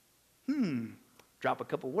 Drop a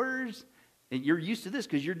couple words, and you're used to this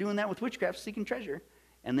because you're doing that with witchcraft, seeking treasure,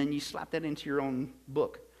 and then you slap that into your own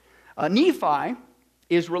book. Nephi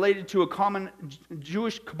is related to a common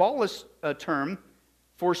Jewish Kabbalist term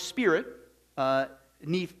for spirit,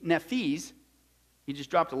 Nephis. He just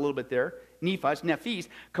dropped a little bit there. Nephites, Nephis.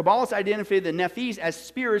 Kabbalists identify the Nephis as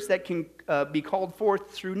spirits that can be called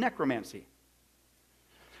forth through necromancy.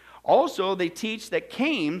 Also, they teach that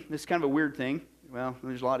Cain, this is kind of a weird thing. Well,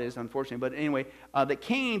 there's a lot of this, unfortunately. But anyway, that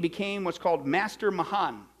Cain became what's called Master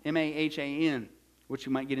Mahan, M-A-H-A-N, which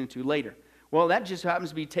we might get into later. Well, that just happens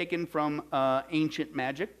to be taken from ancient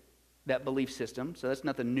magic, that belief system. So that's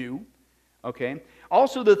nothing new. Okay.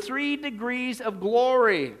 Also, the 3 degrees of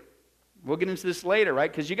glory. We'll get into this later,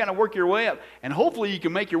 right? Because you got to work your way up. And hopefully you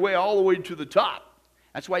can make your way all the way to the top.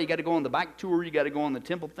 That's why you got to go on the bike tour. You got to go on the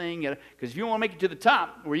temple thing. Because if you want to make it to the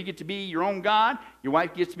top, where you get to be your own god, your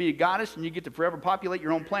wife gets to be a goddess, and you get to forever populate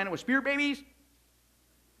your own planet with spirit babies.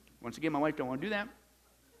 Once again, my wife don't want to do that.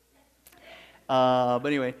 But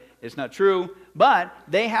anyway, it's not true. But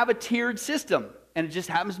they have a tiered system. And it just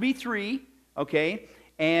happens to be 3. Okay.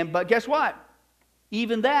 But guess what?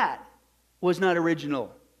 Even that was not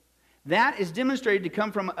original. That is demonstrated to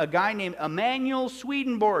come from a guy named Emanuel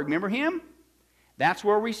Swedenborg. Remember him? That's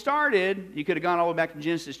where we started. You could have gone all the way back to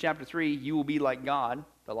Genesis chapter 3. You will be like God,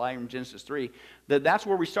 the lie from Genesis 3. That's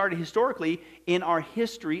where we started historically in our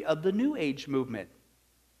history of the New Age movement.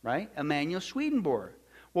 Right? Emanuel Swedenborg.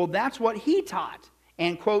 Well, that's what he taught.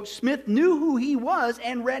 And, quote, Smith knew who he was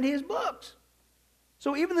and read his books.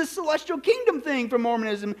 So even the celestial kingdom thing from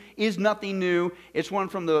Mormonism is nothing new. It's one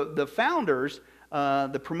from the founders,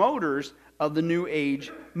 the promoters of the New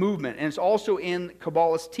Age movement. And it's also in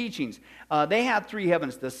Kabbalist teachings. They have 3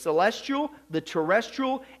 heavens, the celestial, the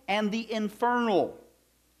terrestrial, and the infernal.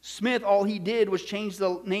 Smith, all he did was change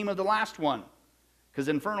the name of the last one. Because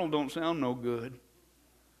infernal don't sound no good,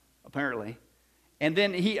 apparently. And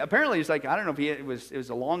then apparently it's like, I don't know if it was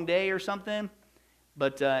a long day or something.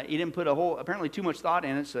 But he didn't put apparently too much thought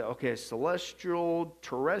in it. So, okay, celestial,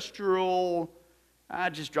 terrestrial. I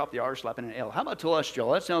just dropped the R, slapping an L. How about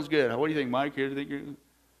telestial? That sounds good. What do you think, Mike? You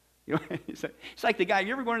know, it's like the guy.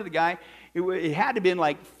 You ever go into the guy? It had to have been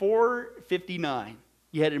like 4:59.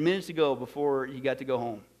 You had a minute to go before you got to go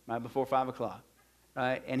home, right? Before 5 o'clock,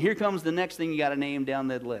 right? And here comes the next thing you got to name down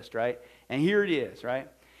that list, right? And here it is, right?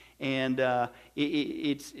 And of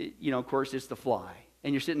course, it's the fly.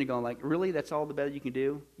 And you're sitting there going like, really? That's all the better you can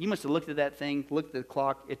do? You must have looked at that thing, looked at the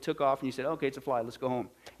clock, it took off, and you said, okay, it's a fly, let's go home.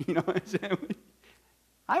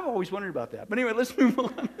 I've always wondered about that. But anyway, let's move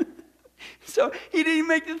on. So he didn't even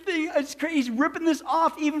make the thing. It's crazy. He's ripping this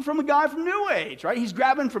off even from a guy from New Age, right? He's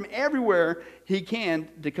grabbing from everywhere he can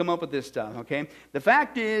to come up with this stuff, okay? The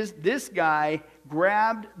fact is, this guy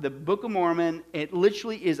grabbed the Book of Mormon. It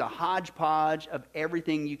literally is a hodgepodge of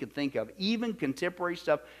everything you could think of, even contemporary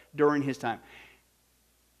stuff during his time.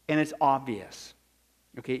 And it's obvious,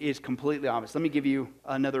 okay? It's completely obvious. Let me give you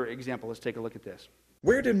another example. Let's take a look at this.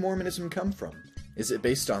 Where did Mormonism come from? Is it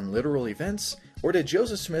based on literal events, or did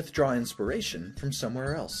Joseph Smith draw inspiration from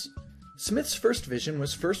somewhere else? Smith's first vision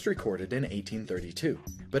was first recorded in 1832,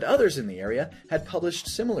 but others in the area had published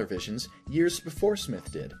similar visions years before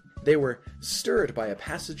Smith did. They were stirred by a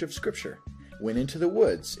passage of Scripture, went into the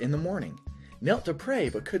woods in the morning, knelt to pray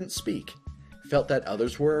but couldn't speak, felt that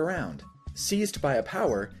others were around, seized by a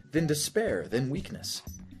power, then despair, then weakness,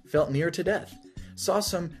 felt near to death, saw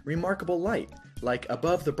some remarkable light, like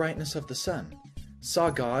above the brightness of the sun, saw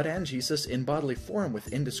God and Jesus in bodily form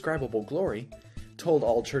with indescribable glory, told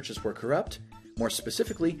all churches were corrupt, more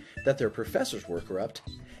specifically that their professors were corrupt,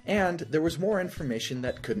 and there was more information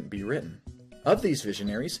that couldn't be written. Of these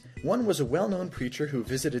visionaries, one was a well-known preacher who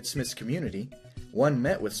visited Smith's community, one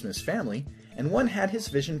met with Smith's family, and one had his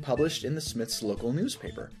vision published in the Smith's local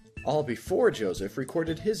newspaper, all before Joseph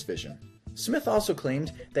recorded his vision. Smith also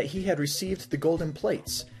claimed that he had received the golden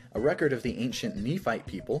plates, a record of the ancient Nephite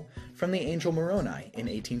people, from the angel Moroni in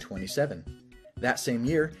 1827. That same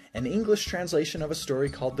year, an English translation of a story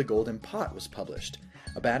called The Golden Pot was published,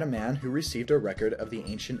 about a man who received a record of the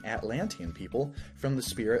ancient Atlantean people from the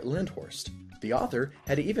spirit Lindhorst. The author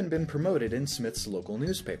had even been promoted in Smith's local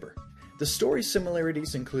newspaper. The story's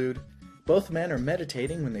similarities include: both men are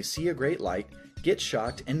meditating when they see a great light, get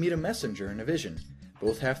shocked, and meet a messenger in a vision.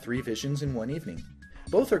 Both have 3 visions in one evening.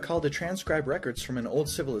 Both are called to transcribe records from an old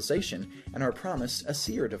civilization and are promised a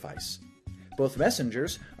seer device. Both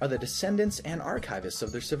messengers are the descendants and archivists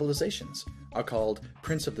of their civilizations, are called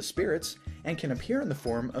Prince of the Spirits, and can appear in the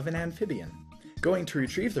form of an amphibian. Going to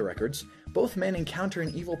retrieve the records, both men encounter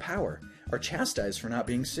an evil power, are chastised for not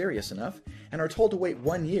being serious enough, and are told to wait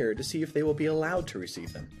 1 year to see if they will be allowed to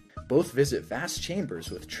receive them. Both visit vast chambers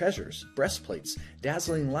with treasures, breastplates,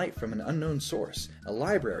 dazzling light from an unknown source, a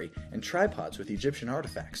library, and tripods with Egyptian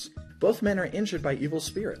artifacts. Both men are injured by evil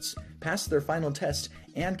spirits, pass their final test,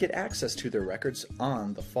 and get access to their records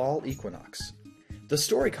on the fall equinox. The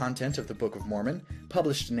story content of the Book of Mormon,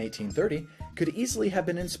 published in 1830, could easily have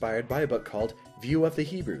been inspired by a book called View of the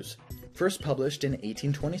Hebrews, first published in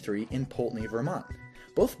 1823 in Poultney, Vermont.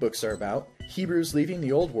 Both books are about Hebrews leaving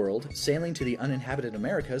the Old World, sailing to the uninhabited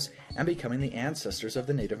Americas, and becoming the ancestors of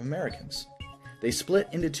the Native Americans. They split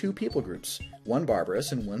into 2 people groups, one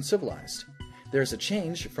barbarous and one civilized. There is a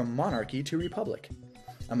change from monarchy to republic.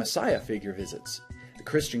 A Messiah figure visits. The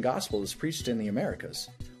Christian gospel is preached in the Americas.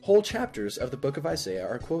 Whole chapters of the book of Isaiah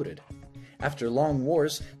are quoted. After long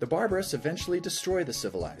wars, the barbarous eventually destroy the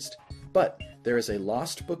civilized. But there is a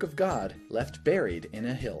lost book of God left buried in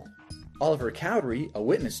a hill. Oliver Cowdery, a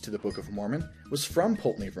witness to the Book of Mormon, was from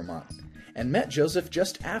Poultney, Vermont, and met Joseph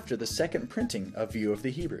just after the second printing of View of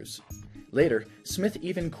the Hebrews. Later, Smith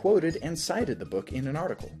even quoted and cited the book in an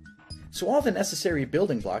article. So all the necessary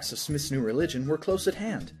building blocks of Smith's new religion were close at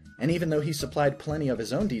hand, and even though he supplied plenty of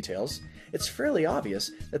his own details, it's fairly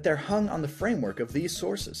obvious that they're hung on the framework of these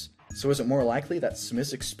sources. So is it more likely that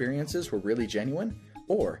Smith's experiences were really genuine,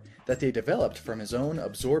 or that they developed from his own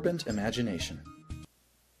absorbent imagination?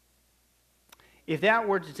 If that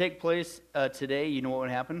were to take place today, you know what would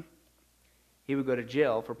happen? He would go to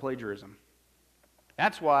jail for plagiarism.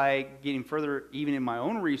 That's why, getting further, even in my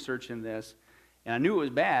own research in this, and I knew it was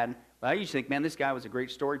bad, but I used to think, man, this guy was a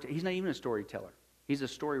great storyteller. He's not even a storyteller. He's a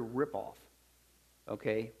story ripoff.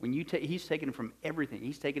 Okay? When you he's taken it from everything.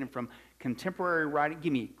 He's taken it from contemporary writing.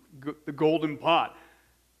 Give me the golden pot.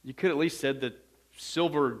 You could at least said the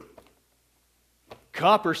silver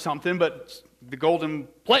cup or something, but the golden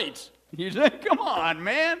plates. You say, come on,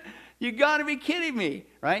 man. You got to be kidding me,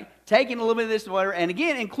 right? Taking a little bit of this, whatever, and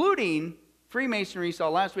again, including Freemasonry, saw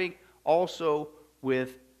last week, also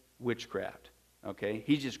with witchcraft. Okay,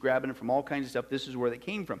 he's just grabbing it from all kinds of stuff. This is where they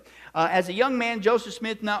came from. As a young man, Joseph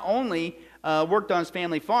Smith not only worked on his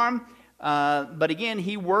family farm, but again,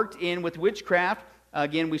 he worked with witchcraft.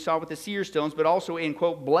 Again, we saw with the seer stones, but also in,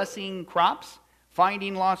 quote, blessing crops,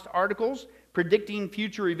 finding lost articles, predicting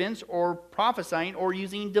future events, or prophesying, or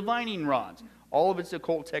using divining rods. All of it's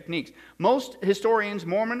occult techniques. Most historians,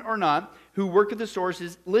 Mormon or not, who work with the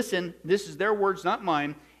sources, listen, this is their words, not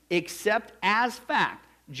mine, accept as fact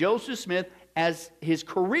Joseph Smith as his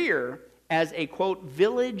career as a, quote,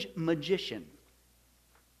 village magician.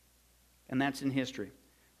 And that's in history,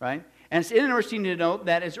 right? And it's interesting to note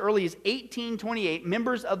that as early as 1828,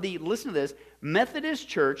 members of the, listen to this, Methodist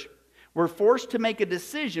Church were forced to make a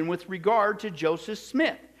decision with regard to Joseph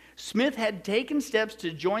Smith. Smith had taken steps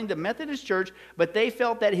to join the Methodist Church, but they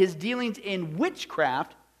felt that his dealings in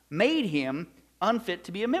witchcraft made him unfit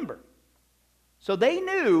to be a member. So they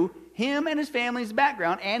knew him and his family's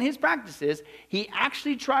background and his practices. He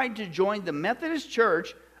actually tried to join the Methodist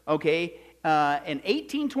Church, okay, in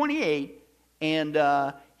 1828, and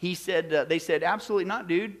they said, absolutely not,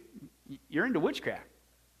 dude. You're into witchcraft,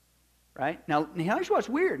 right? Now here's what's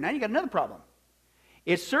weird. Now you got another problem.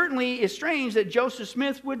 It certainly is strange that Joseph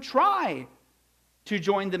Smith would try to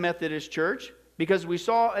join the Methodist Church, because we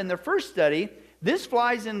saw in the first study, this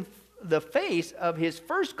flies in the face of his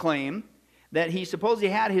first claim that he supposedly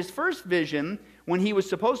had his first vision when he was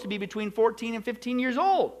supposed to be between 14 and 15 years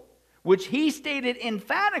old, which he stated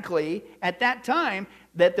emphatically at that time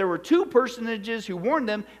that there were two personages who warned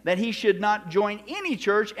them that he should not join any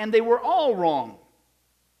church, and they were all wrong.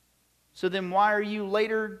 So then why are you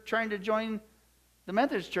later trying to join the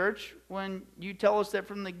Methodist Church when you tell us that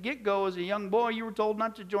from the get-go as a young boy you were told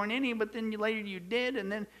not to join any, but then later you did,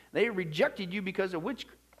 and then they rejected you because of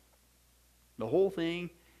witchcraft? The whole thing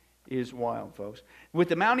is wild, folks. With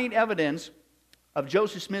the mounting evidence of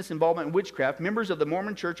Joseph Smith's involvement in witchcraft, members of the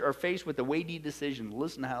Mormon Church are faced with a weighty decision.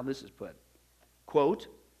 Listen to how this is put. Quote,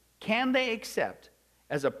 can they accept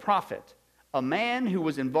as a prophet a man who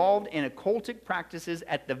was involved in occultic practices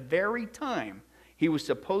at the very time he was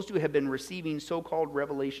supposed to have been receiving so-called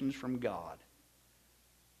revelations from God?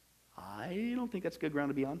 I don't think that's good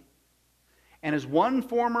ground to be on. And as one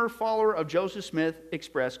former follower of Joseph Smith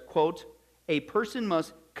expressed, quote, a person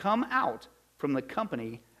must come out from the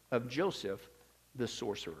company of Joseph the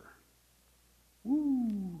sorcerer.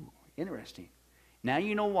 Ooh, interesting. Now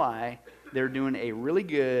you know why they're doing a really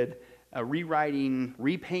good rewriting,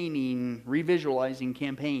 repainting, revisualizing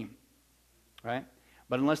campaign, right?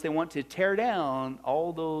 But unless they want to tear down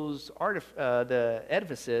all those the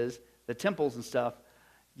edifices, the temples and stuff,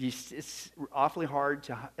 it's awfully hard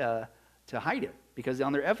to hide it, because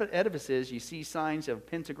on their edifices you see signs of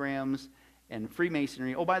pentagrams and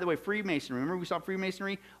Freemasonry. Oh, by the way, Freemasonry. Remember we saw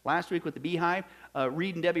Freemasonry last week with the beehive?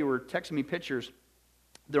 Reed and Debbie were texting me pictures.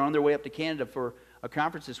 They're on their way up to Canada for a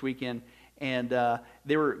conference this weekend, and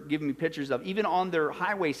they were giving me pictures of, even on their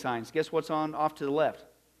highway signs, guess what's on off to the left?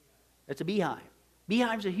 It's a beehive.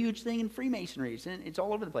 Beehive's a huge thing in Freemasonry. It's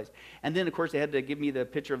all over the place. And then, of course, they had to give me the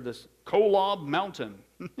picture of this Kolob Mountain.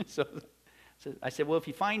 So I said, well, if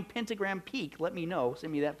you find Pentagram Peak, let me know.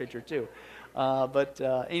 Send me that picture, too.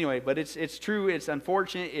 Anyway, but it's true. It's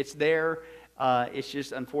unfortunate. It's there. It's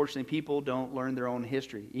just, unfortunately, people don't learn their own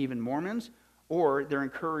history, even Mormons, or they're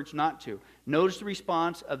encouraged not to. Notice the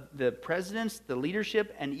response of the presidents, the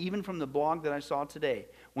leadership, and even from the blog that I saw today.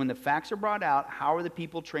 When the facts are brought out, how are the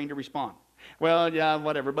people trained to respond? Well, yeah,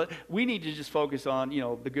 whatever, but we need to just focus on,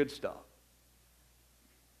 the good stuff.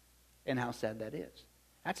 And how sad that is.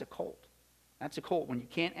 That's a cult. That's a cult. When you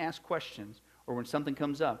can't ask questions, or when something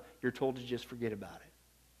comes up, you're told to just forget about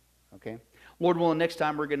it. Okay? Lord willing, next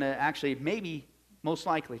time we're going to actually, maybe, most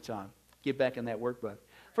likely, Tom, get back in that workbook.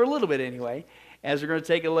 For a little bit anyway, as we're going to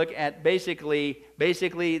take a look at basically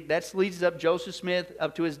that leads up Joseph Smith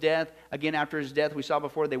up to his death. Again, after his death, we saw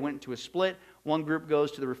before, they went into a split. One group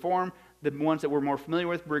goes to the Reform. The ones that we're more familiar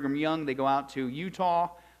with, Brigham Young, they go out to Utah,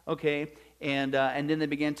 okay, and then they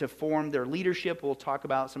begin to form their leadership. We'll talk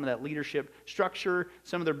about some of that leadership structure,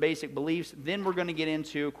 some of their basic beliefs. Then we're going to get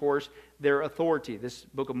into, of course, their authority. This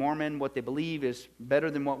Book of Mormon, what they believe is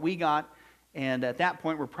better than what we got. And at that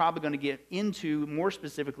point, we're probably going to get into, more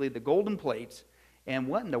specifically, the golden plates. And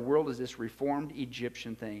what in the world is this Reformed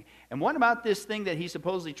Egyptian thing? And what about this thing that he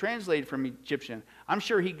supposedly translated from Egyptian? I'm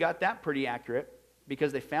sure he got that pretty accurate,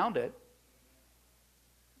 because they found it.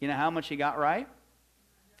 You know how much he got right?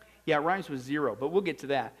 Yeah, it rhymes with 0, but we'll get to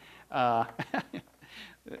that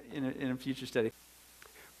in a future study.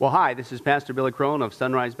 Well, hi, this is Pastor Billy Crone of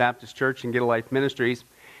Sunrise Baptist Church and Get a Life Ministries,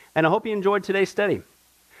 and I hope you enjoyed today's study.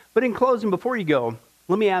 But in closing, before you go,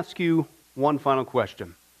 let me ask you one final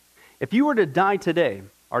question. If you were to die today,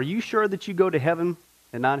 are you sure that you go to heaven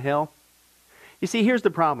and not hell? You see, here's the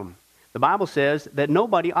problem. The Bible says that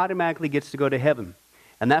nobody automatically gets to go to heaven,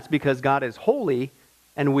 and that's because God is holy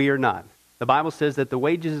and we are not. The Bible says that the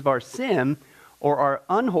wages of our sin, or our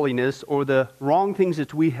unholiness, or the wrong things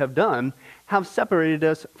that we have done, have separated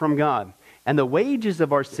us from God. And the wages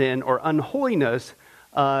of our sin, or unholiness,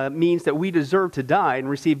 means that we deserve to die and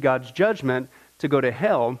receive God's judgment to go to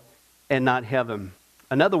hell and not heaven.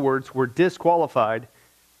 In other words, we're disqualified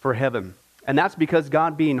for heaven. And that's because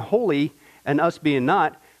God being holy and us being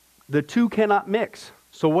not, the two cannot mix.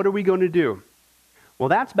 So what are we going to do? Well,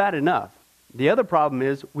 that's bad enough. The other problem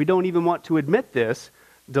is we don't even want to admit this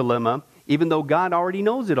dilemma, even though God already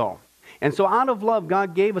knows it all. And so out of love,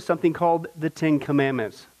 God gave us something called the Ten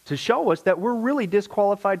Commandments to show us that we're really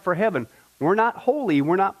disqualified for heaven. We're not holy.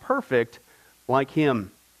 We're not perfect like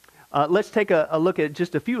Him. Let's take a look at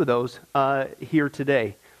just a few of those here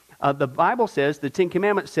today. The Bible says, the Ten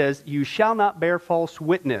Commandments says, you shall not bear false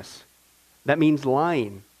witness. That means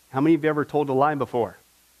lying. How many of you ever told a lie before?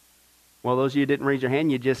 Well, those of you who didn't raise your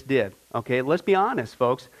hand, you just did. Okay, let's be honest,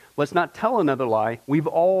 folks. Let's not tell another lie. We've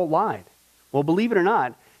all lied. Well, believe it or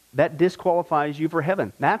not, that disqualifies you for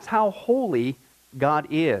heaven. That's how holy God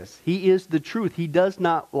is. He is the truth. He does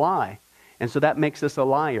not lie. And so that makes us a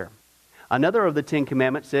liar. Another of the Ten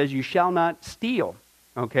Commandments says, you shall not steal.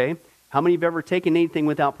 Okay? How many have ever taken anything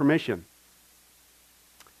without permission?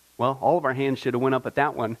 Well, all of our hands should have went up at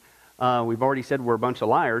that one. We've already said we're a bunch of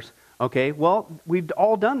liars. Okay, well, we've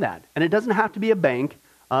all done that. And it doesn't have to be a bank.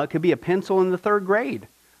 It could be a pencil in the 3rd grade.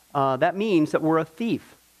 That means that we're a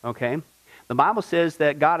thief. Okay? The Bible says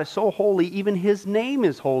that God is so holy, even His name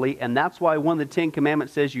is holy. And that's why one of the Ten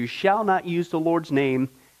Commandments says, you shall not use the Lord's name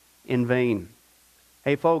in vain.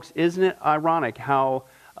 Hey, folks, isn't it ironic how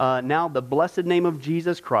now the blessed name of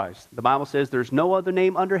Jesus Christ, the Bible says there's no other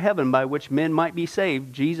name under heaven by which men might be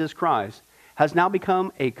saved, Jesus Christ, has now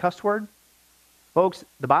become a cuss word? Folks,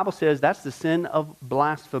 the Bible says that's the sin of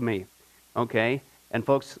blasphemy, okay? And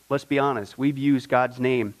folks, let's be honest. We've used God's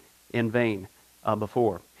name in vain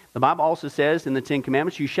before. The Bible also says in the Ten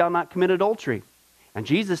Commandments, you shall not commit adultery. And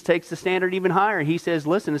Jesus takes the standard even higher. He says,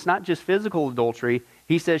 listen, it's not just physical adultery.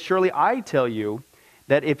 He says, surely I tell you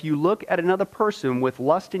that if you look at another person with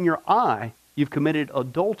lust in your eye, you've committed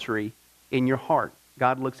adultery in your heart.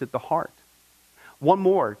 God looks at the heart. One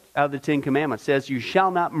more out of the Ten Commandments says, you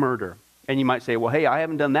shall not murder. And you might say, well, hey, I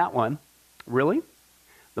haven't done that one. Really?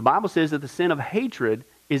 The Bible says that the sin of hatred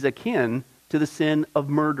is akin to the sin of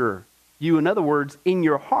murder. You, in other words, in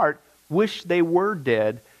your heart, wish they were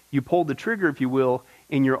dead. You pulled the trigger, if you will,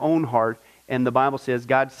 in your own heart. And the Bible says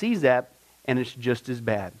God sees that, and it's just as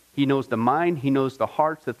bad. He knows the mind, He knows the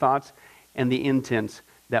hearts, the thoughts, and the intents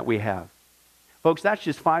that we have. Folks, that's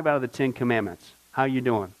just 5 out of the 10 commandments. How you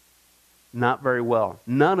doing? Not very well.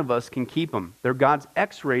 None of us can keep them. They're God's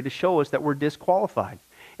x-ray to show us that we're disqualified.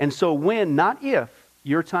 And so when, not if,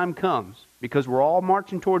 your time comes, because we're all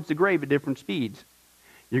marching towards the grave at different speeds,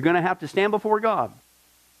 you're going to have to stand before God.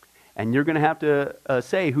 And you're going to have to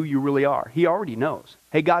say who you really are. He already knows.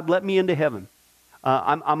 Hey, God, let me into heaven.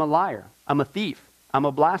 I'm a liar. I'm a thief. I'm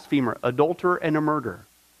a blasphemer, adulterer, and a murderer.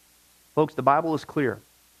 Folks, the Bible is clear.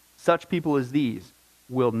 Such people as these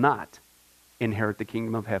will not inherit the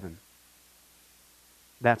kingdom of heaven.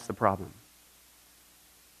 That's the problem.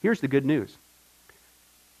 Here's the good news.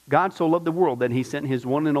 God so loved the world that He sent His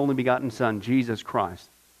one and only begotten Son, Jesus Christ,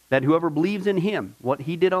 that whoever believes in Him, what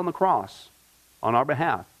He did on the cross on our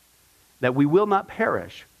behalf, that we will not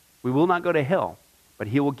perish, we will not go to hell, but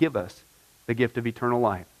He will give us the gift of eternal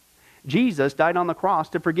life. Jesus died on the cross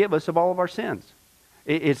to forgive us of all of our sins.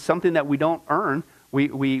 It's something that we don't earn.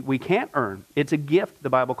 We can't earn. It's a gift, the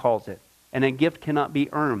Bible calls it, and a gift cannot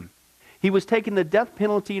be earned. He was taking the death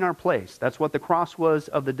penalty in our place. That's what the cross was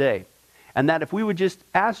of the day. And that if we would just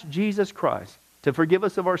ask Jesus Christ to forgive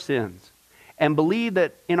us of our sins and believe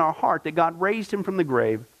that in our heart that God raised Him from the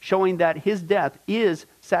grave, showing that His death is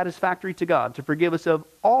satisfactory to God to forgive us of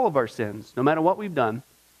all of our sins, no matter what we've done,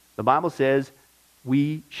 the Bible says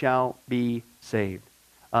we shall be saved.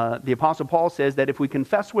 The Apostle Paul says that if we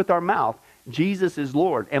confess with our mouth Jesus is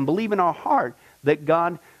Lord and believe in our heart that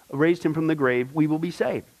God raised Him from the grave, we will be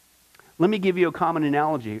saved. Let me give you a common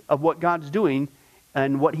analogy of what God's doing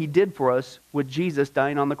and what He did for us with Jesus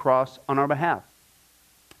dying on the cross on our behalf.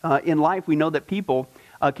 In life, we know that people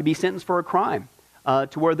can be sentenced for a crime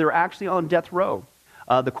to where they're actually on death row.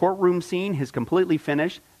 The courtroom scene is completely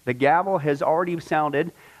finished. The gavel has already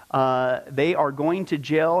sounded. They are going to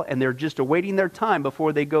jail, and they're just awaiting their time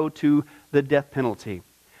before they go to the death penalty.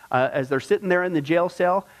 As they're sitting there in the jail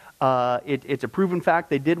cell, it's a proven fact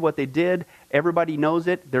they did what they did. Everybody knows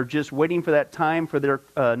it. They're just waiting for that time for their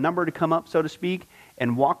number to come up, so to speak,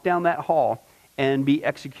 and walk down that hall and be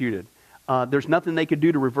executed. There's nothing they could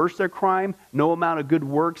do to reverse their crime. No amount of good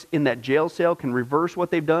works in that jail cell can reverse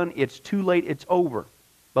what they've done. It's too late. It's over.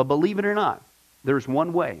 But believe it or not, there's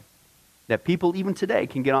one way that people even today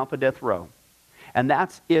can get off a death row. And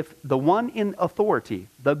that's if the one in authority,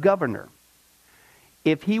 the governor,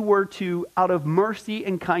 if he were to, out of mercy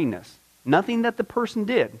and kindness, Nothing that the person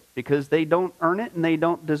did, because they don't earn it and they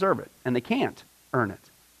don't deserve it, and they can't earn it.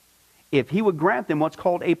 If he would grant them what's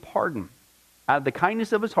called a pardon, out of the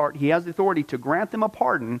kindness of his heart, he has the authority to grant them a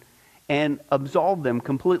pardon and absolve them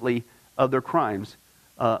completely of their crimes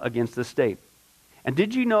against the state. And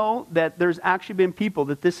did you know that there's actually been people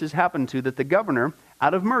that this has happened to, that the governor,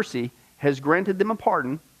 out of mercy, has granted them a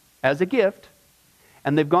pardon as a gift,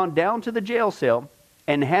 and they've gone down to the jail cell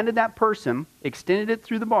and handed that person, extended it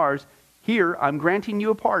through the bars, here, I'm granting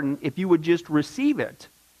you a pardon. If you would just receive it,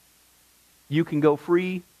 you can go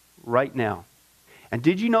free right now. And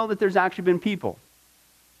did you know that there's actually been people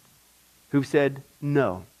who've said,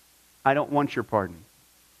 no, I don't want your pardon.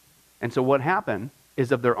 And so what happened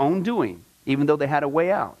is, of their own doing, even though they had a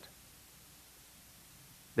way out,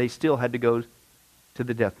 they still had to go to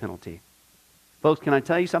the death penalty. Folks, can I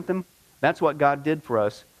tell you something? That's what God did for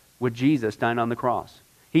us with Jesus dying on the cross.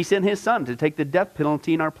 He sent his son to take the death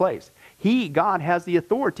penalty in our place. God has the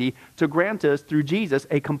authority to grant us through Jesus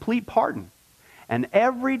a complete pardon. And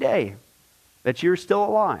every day that you're still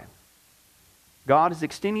alive, God is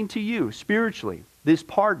extending to you spiritually this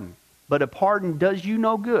pardon. But a pardon does you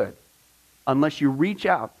no good unless you reach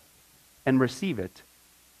out and receive it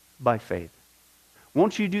by faith.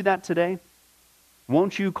 Won't you do that today?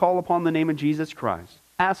 Won't you call upon the name of Jesus Christ?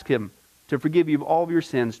 Ask him to forgive you of all of your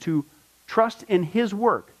sins, to trust in his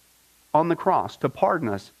work on the cross to pardon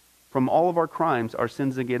us from all of our crimes, our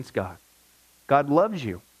sins against God. God loves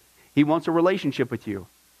you. He wants a relationship with you.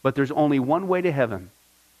 But there's only one way to heaven.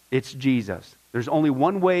 It's Jesus. There's only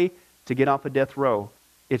one way to get off a death row.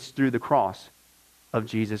 It's through the cross of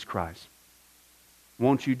Jesus Christ.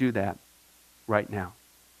 Won't you do that right now?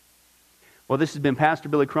 Well, this has been Pastor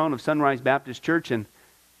Billy Crone of Sunrise Baptist Church and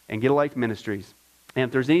Get a Life Ministries. And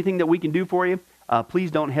if there's anything that we can do for you,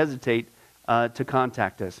 please don't hesitate to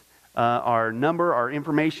contact us. Our number, our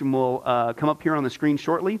information will come up here on the screen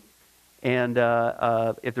shortly. And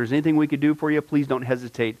if there's anything we could do for you, please don't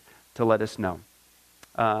hesitate to let us know.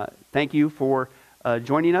 Thank you for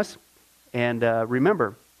joining us. And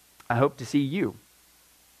remember, I hope to see you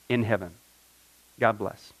in heaven. God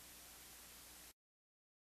bless.